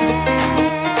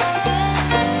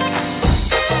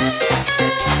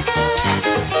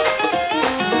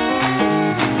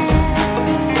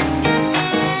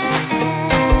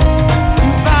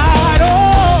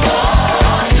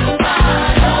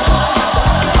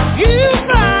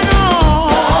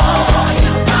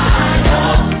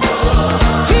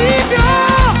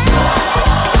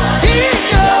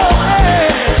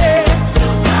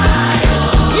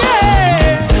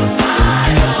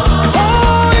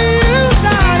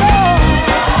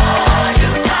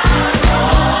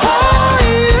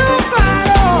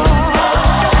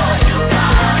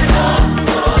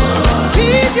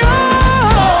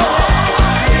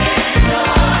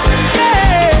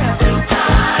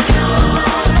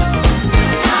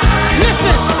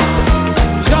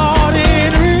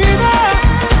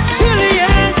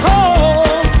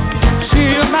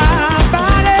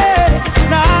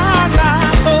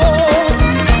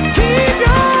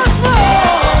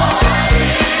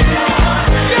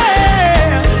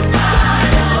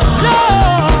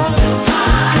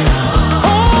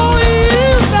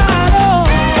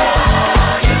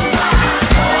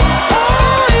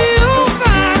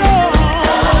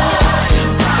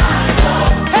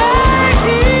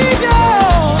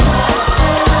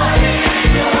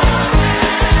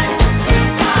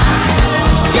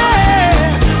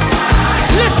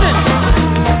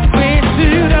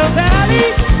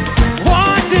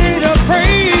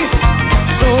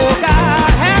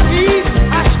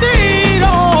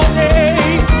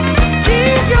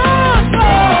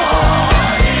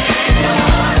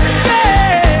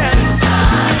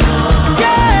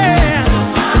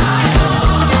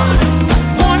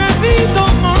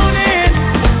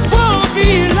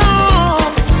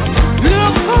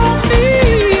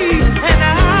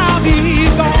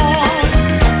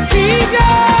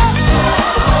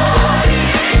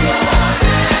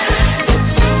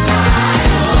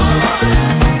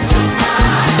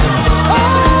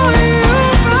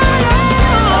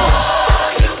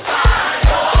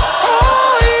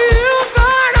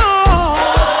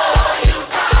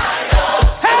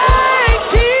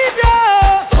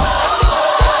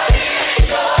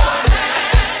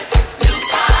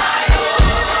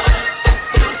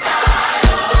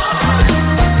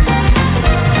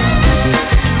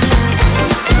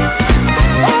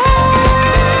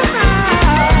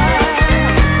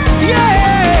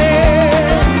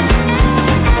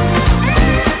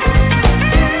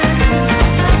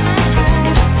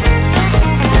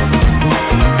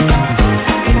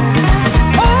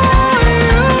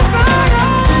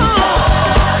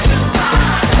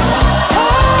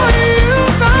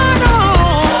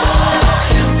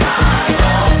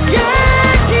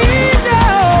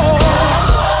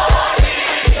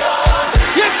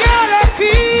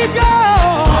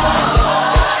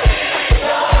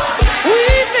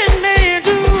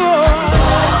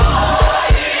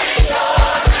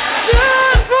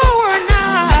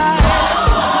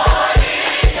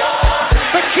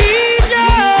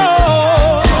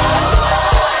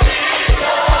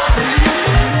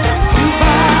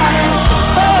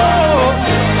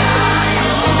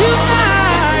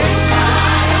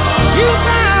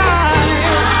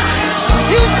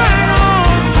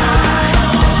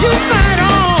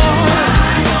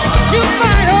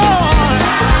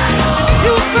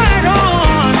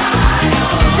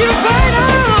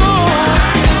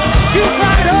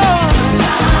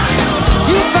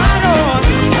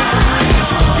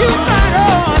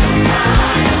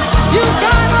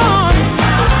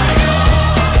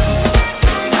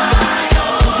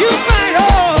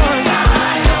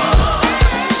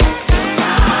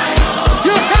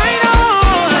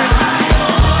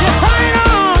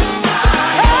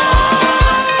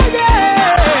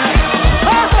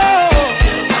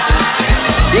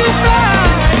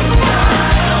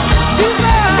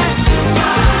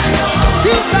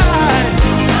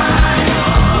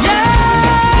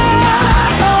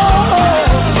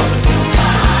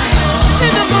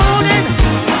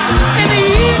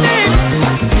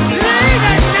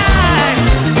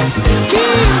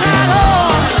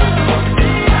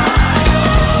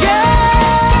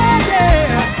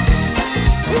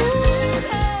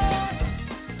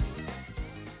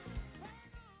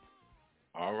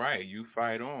 All right, you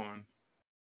fight on.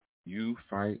 You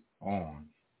fight on.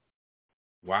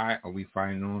 Why are we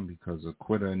fighting on? Because a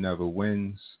quitter never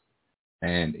wins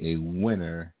and a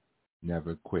winner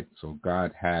never quits. So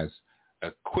God has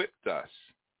equipped us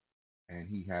and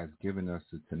he has given us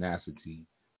the tenacity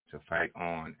to fight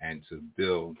on and to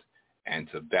build and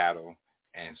to battle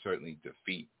and certainly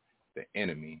defeat the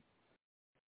enemy.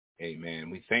 Amen.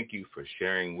 We thank you for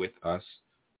sharing with us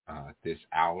this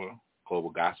hour, Global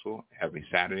Gospel. Every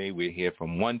Saturday we're here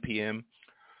from 1 p.m.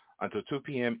 until 2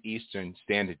 p.m. Eastern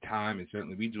Standard Time. And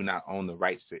certainly we do not own the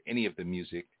rights to any of the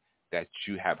music that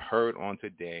you have heard on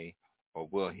today or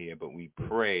will hear, but we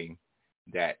pray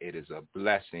that it is a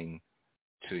blessing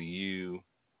to you,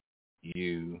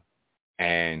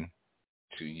 and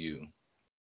to you.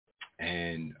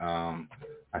 And I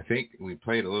think we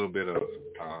played a little bit of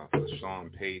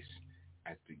Sean Pace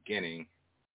at the beginning,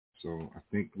 so I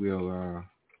think we'll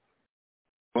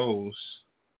close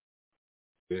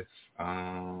with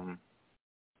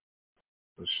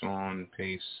Sean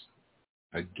Pace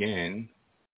again.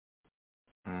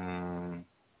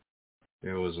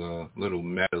 There was a little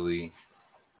medley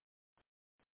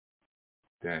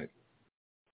that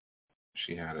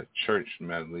she had, a church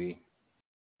medley.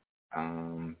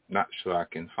 Not sure I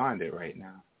can find it right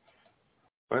now,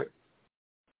 but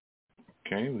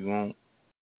okay, we won't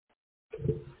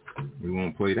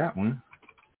play that one.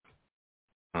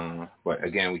 But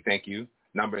again, we thank you.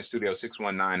 Number in studio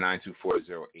 619-924-0800.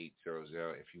 If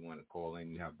you want to call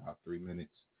in, you have about 3 minutes.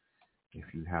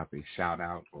 If you have a shout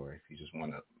out, or if you just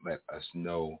want to let us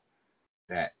know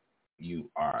that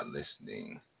you are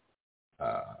listening,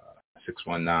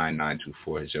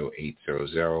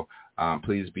 619-924-0800.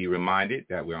 Please be reminded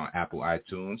that we're on Apple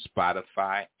iTunes,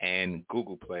 Spotify, and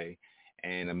Google Play.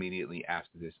 And immediately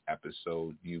after this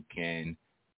episode, you can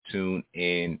tune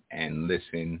in and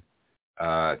listen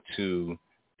to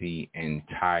the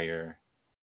entire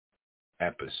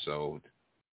episode.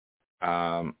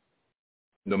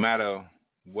 No matter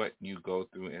what you go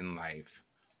through in life,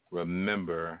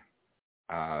 remember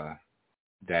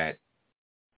that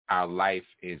our life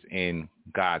is in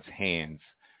God's hands.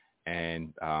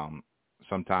 And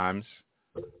sometimes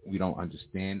we don't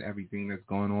understand everything that's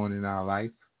going on in our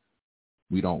life.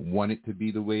 We don't want it to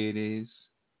be the way it is,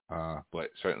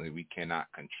 but certainly we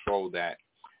cannot control that.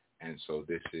 And so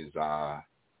this is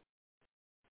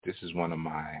one of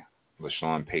my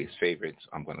LaShawn Pace favorites.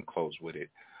 I'm going to close with it.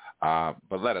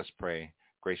 But let us pray.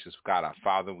 Gracious God, our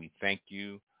Father, we thank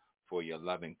you for your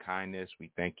loving kindness. We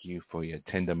thank you for your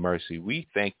tender mercy. We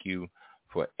thank you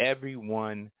for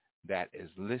everyone that is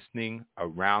listening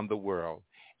around the world.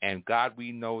 And God,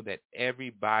 we know that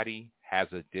everybody has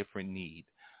a different need,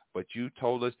 but you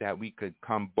told us that we could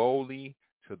come boldly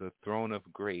to the throne of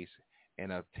grace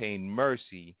and obtain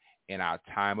mercy in our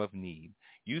time of need.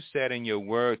 You said in your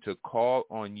word to call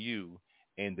on you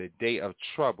in the day of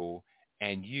trouble,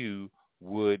 and you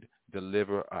would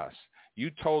deliver us. You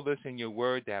told us in your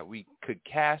word that we could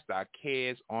cast our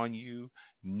cares on you,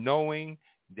 knowing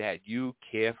that you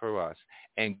care for us.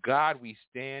 And God, we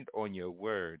stand on your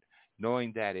word,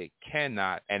 knowing that it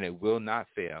cannot and it will not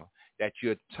fail, that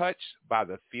you're touched by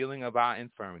the feeling of our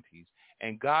infirmities.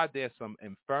 And God, there's some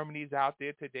infirmities out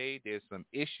there today. There's some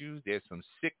issues. There's some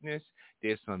sickness.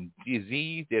 There's some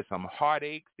disease. There's some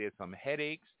heartaches. There's some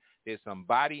headaches. There's some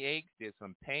body aches. There's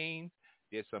some pains.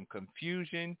 There's some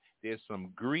confusion. There's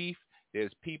some grief.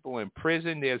 There's people in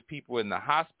prison. There's people in the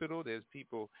hospital. There's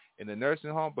people in the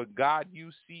nursing home. But God,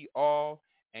 you see all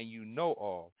and you know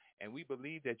all. And we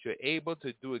believe that you're able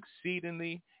to do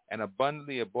exceedingly and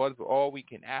abundantly above all we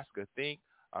can ask or think,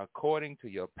 according to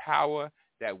your power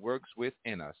that works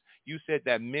within us. You said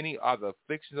that many are the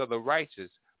afflictions of the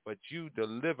righteous, but you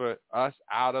deliver us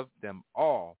out of them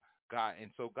all, God.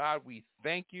 And so, God, we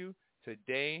thank you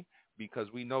today,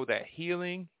 because we know that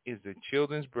healing is the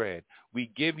children's bread.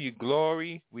 We give you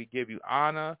glory, we give you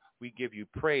honor, we give you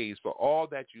praise for all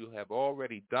that you have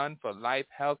already done for life,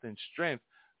 health, and strength,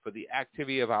 for the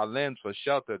activity of our limbs, for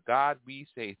shelter. God, we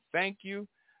say thank you,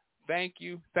 thank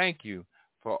you, thank you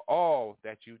for all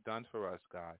that you've done for us,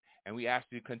 God. And we ask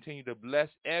you to continue to bless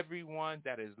everyone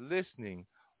that is listening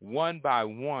one by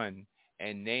one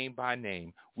and name by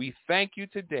name. We thank you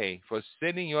today for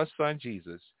sending your son,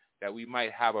 Jesus, that we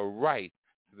might have a right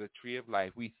to the tree of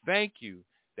life. We thank you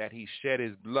that he shed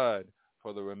his blood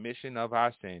for the remission of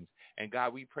our sins. And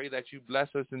God, we pray that you bless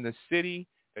us in the city,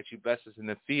 that you bless us in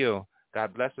the field.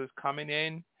 God, bless us coming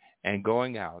in and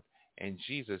going out. In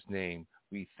Jesus' name,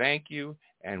 we thank you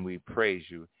and we praise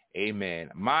you. Amen.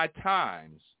 My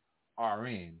times are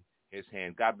in his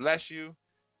hand. God bless you.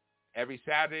 Every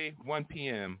Saturday, 1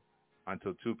 p.m.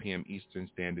 until 2 p.m. Eastern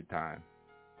Standard Time.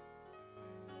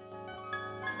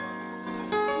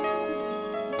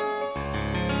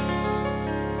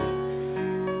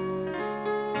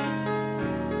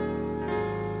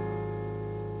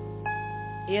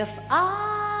 If I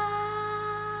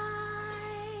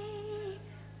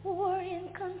were in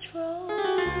control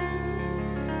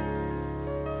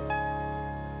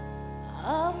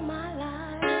of my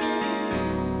life,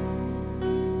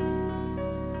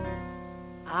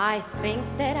 I think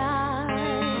that I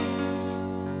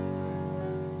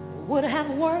would have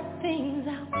worked things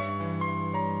out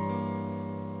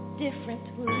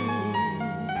differently.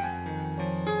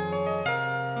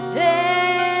 There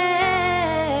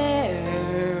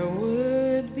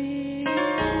would be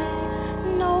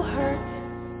no hurt,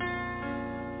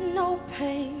 no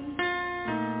pain,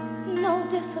 no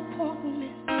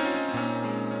disappointment.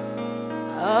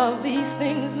 Of these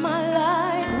things my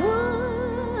life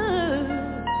would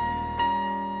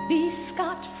be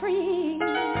scot-free.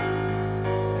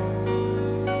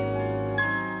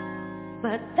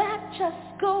 But that just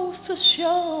goes to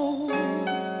show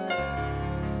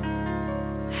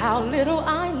how little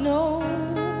I know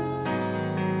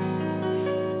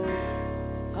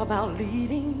about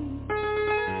leading,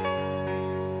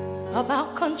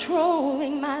 about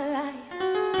controlling my life.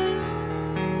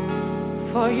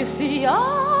 For you see,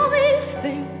 all these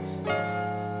things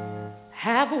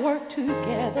have worked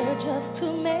together just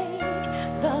to make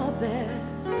the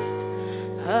best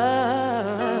of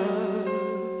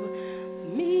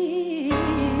me.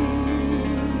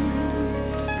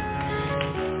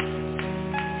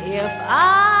 If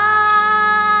I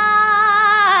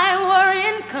were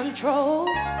in control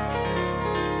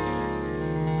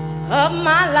of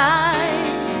my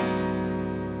life,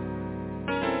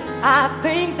 I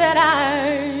think that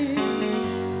I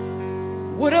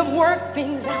would have worked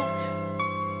things out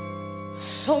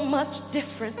so much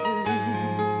differently.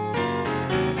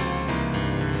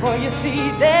 For you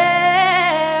see,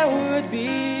 there would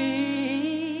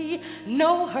be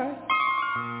no hurt,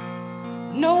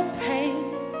 no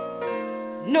pain,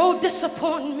 no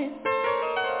disappointment.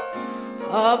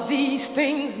 Of these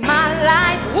things my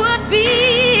life would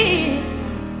be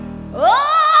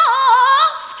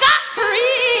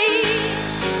scot-free.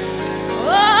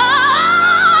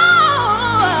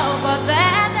 But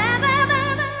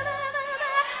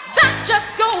that just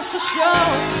goes to show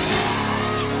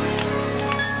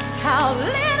how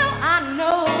little I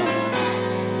know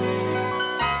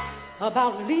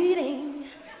about leading,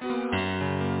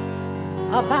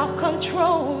 about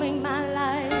controlling my life.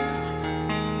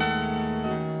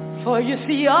 For you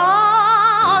see,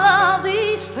 all of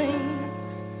these things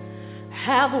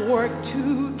have worked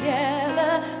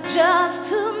together just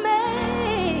to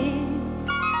make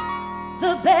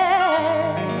the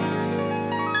best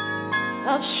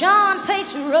of Sean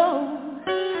Pace Road.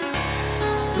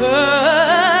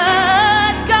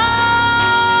 But God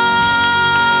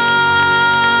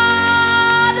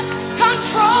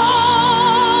controls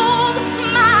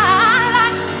my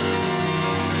life,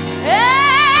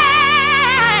 and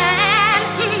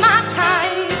my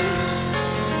time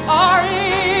are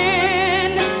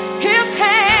in His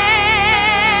hands,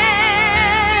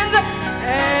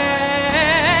 and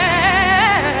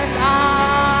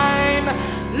I'm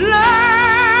learning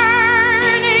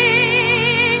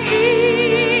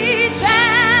each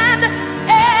and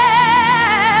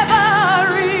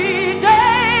every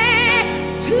day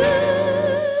to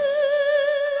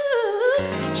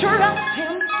trust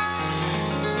Him,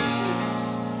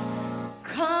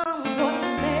 come what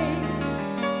may.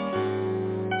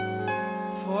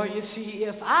 For you see,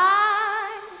 if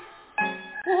I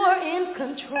were in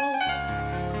control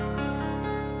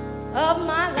of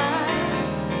my life,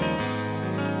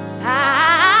 I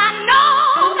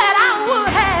know that I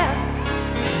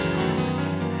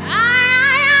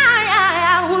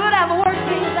would have worked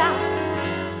things out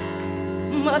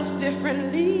much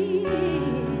differently.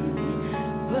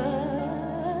 But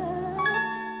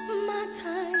my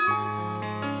time,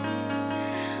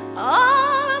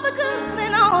 all of the good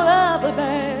and all of the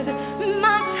bad,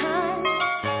 my time,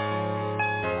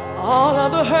 all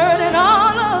of the hurt and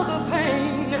all of the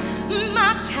pain,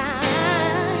 my time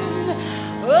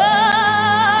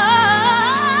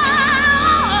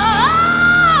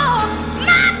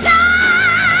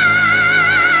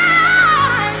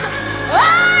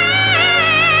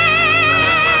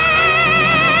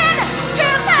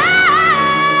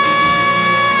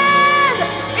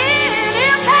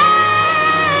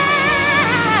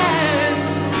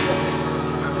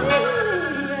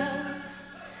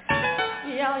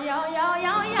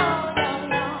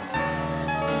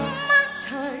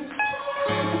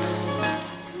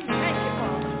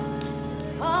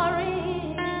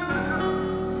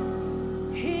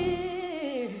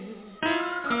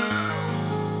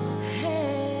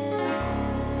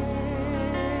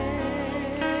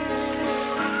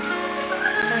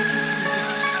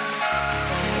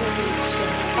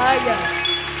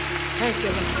yeah. Thank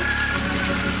you, Lord.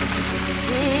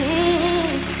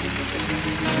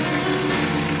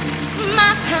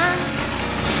 My time.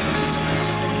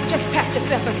 Just pat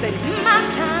yourself and say, my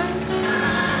time.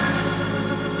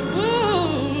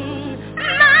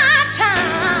 My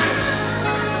time.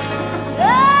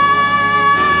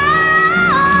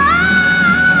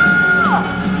 Oh, my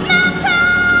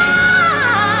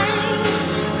time.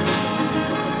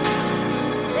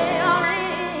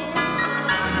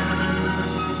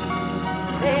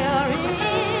 They are in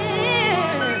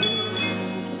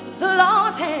the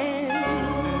Lord's hand.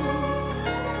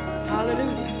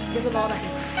 Hallelujah. Give the Lord a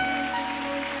hand.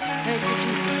 Thank you.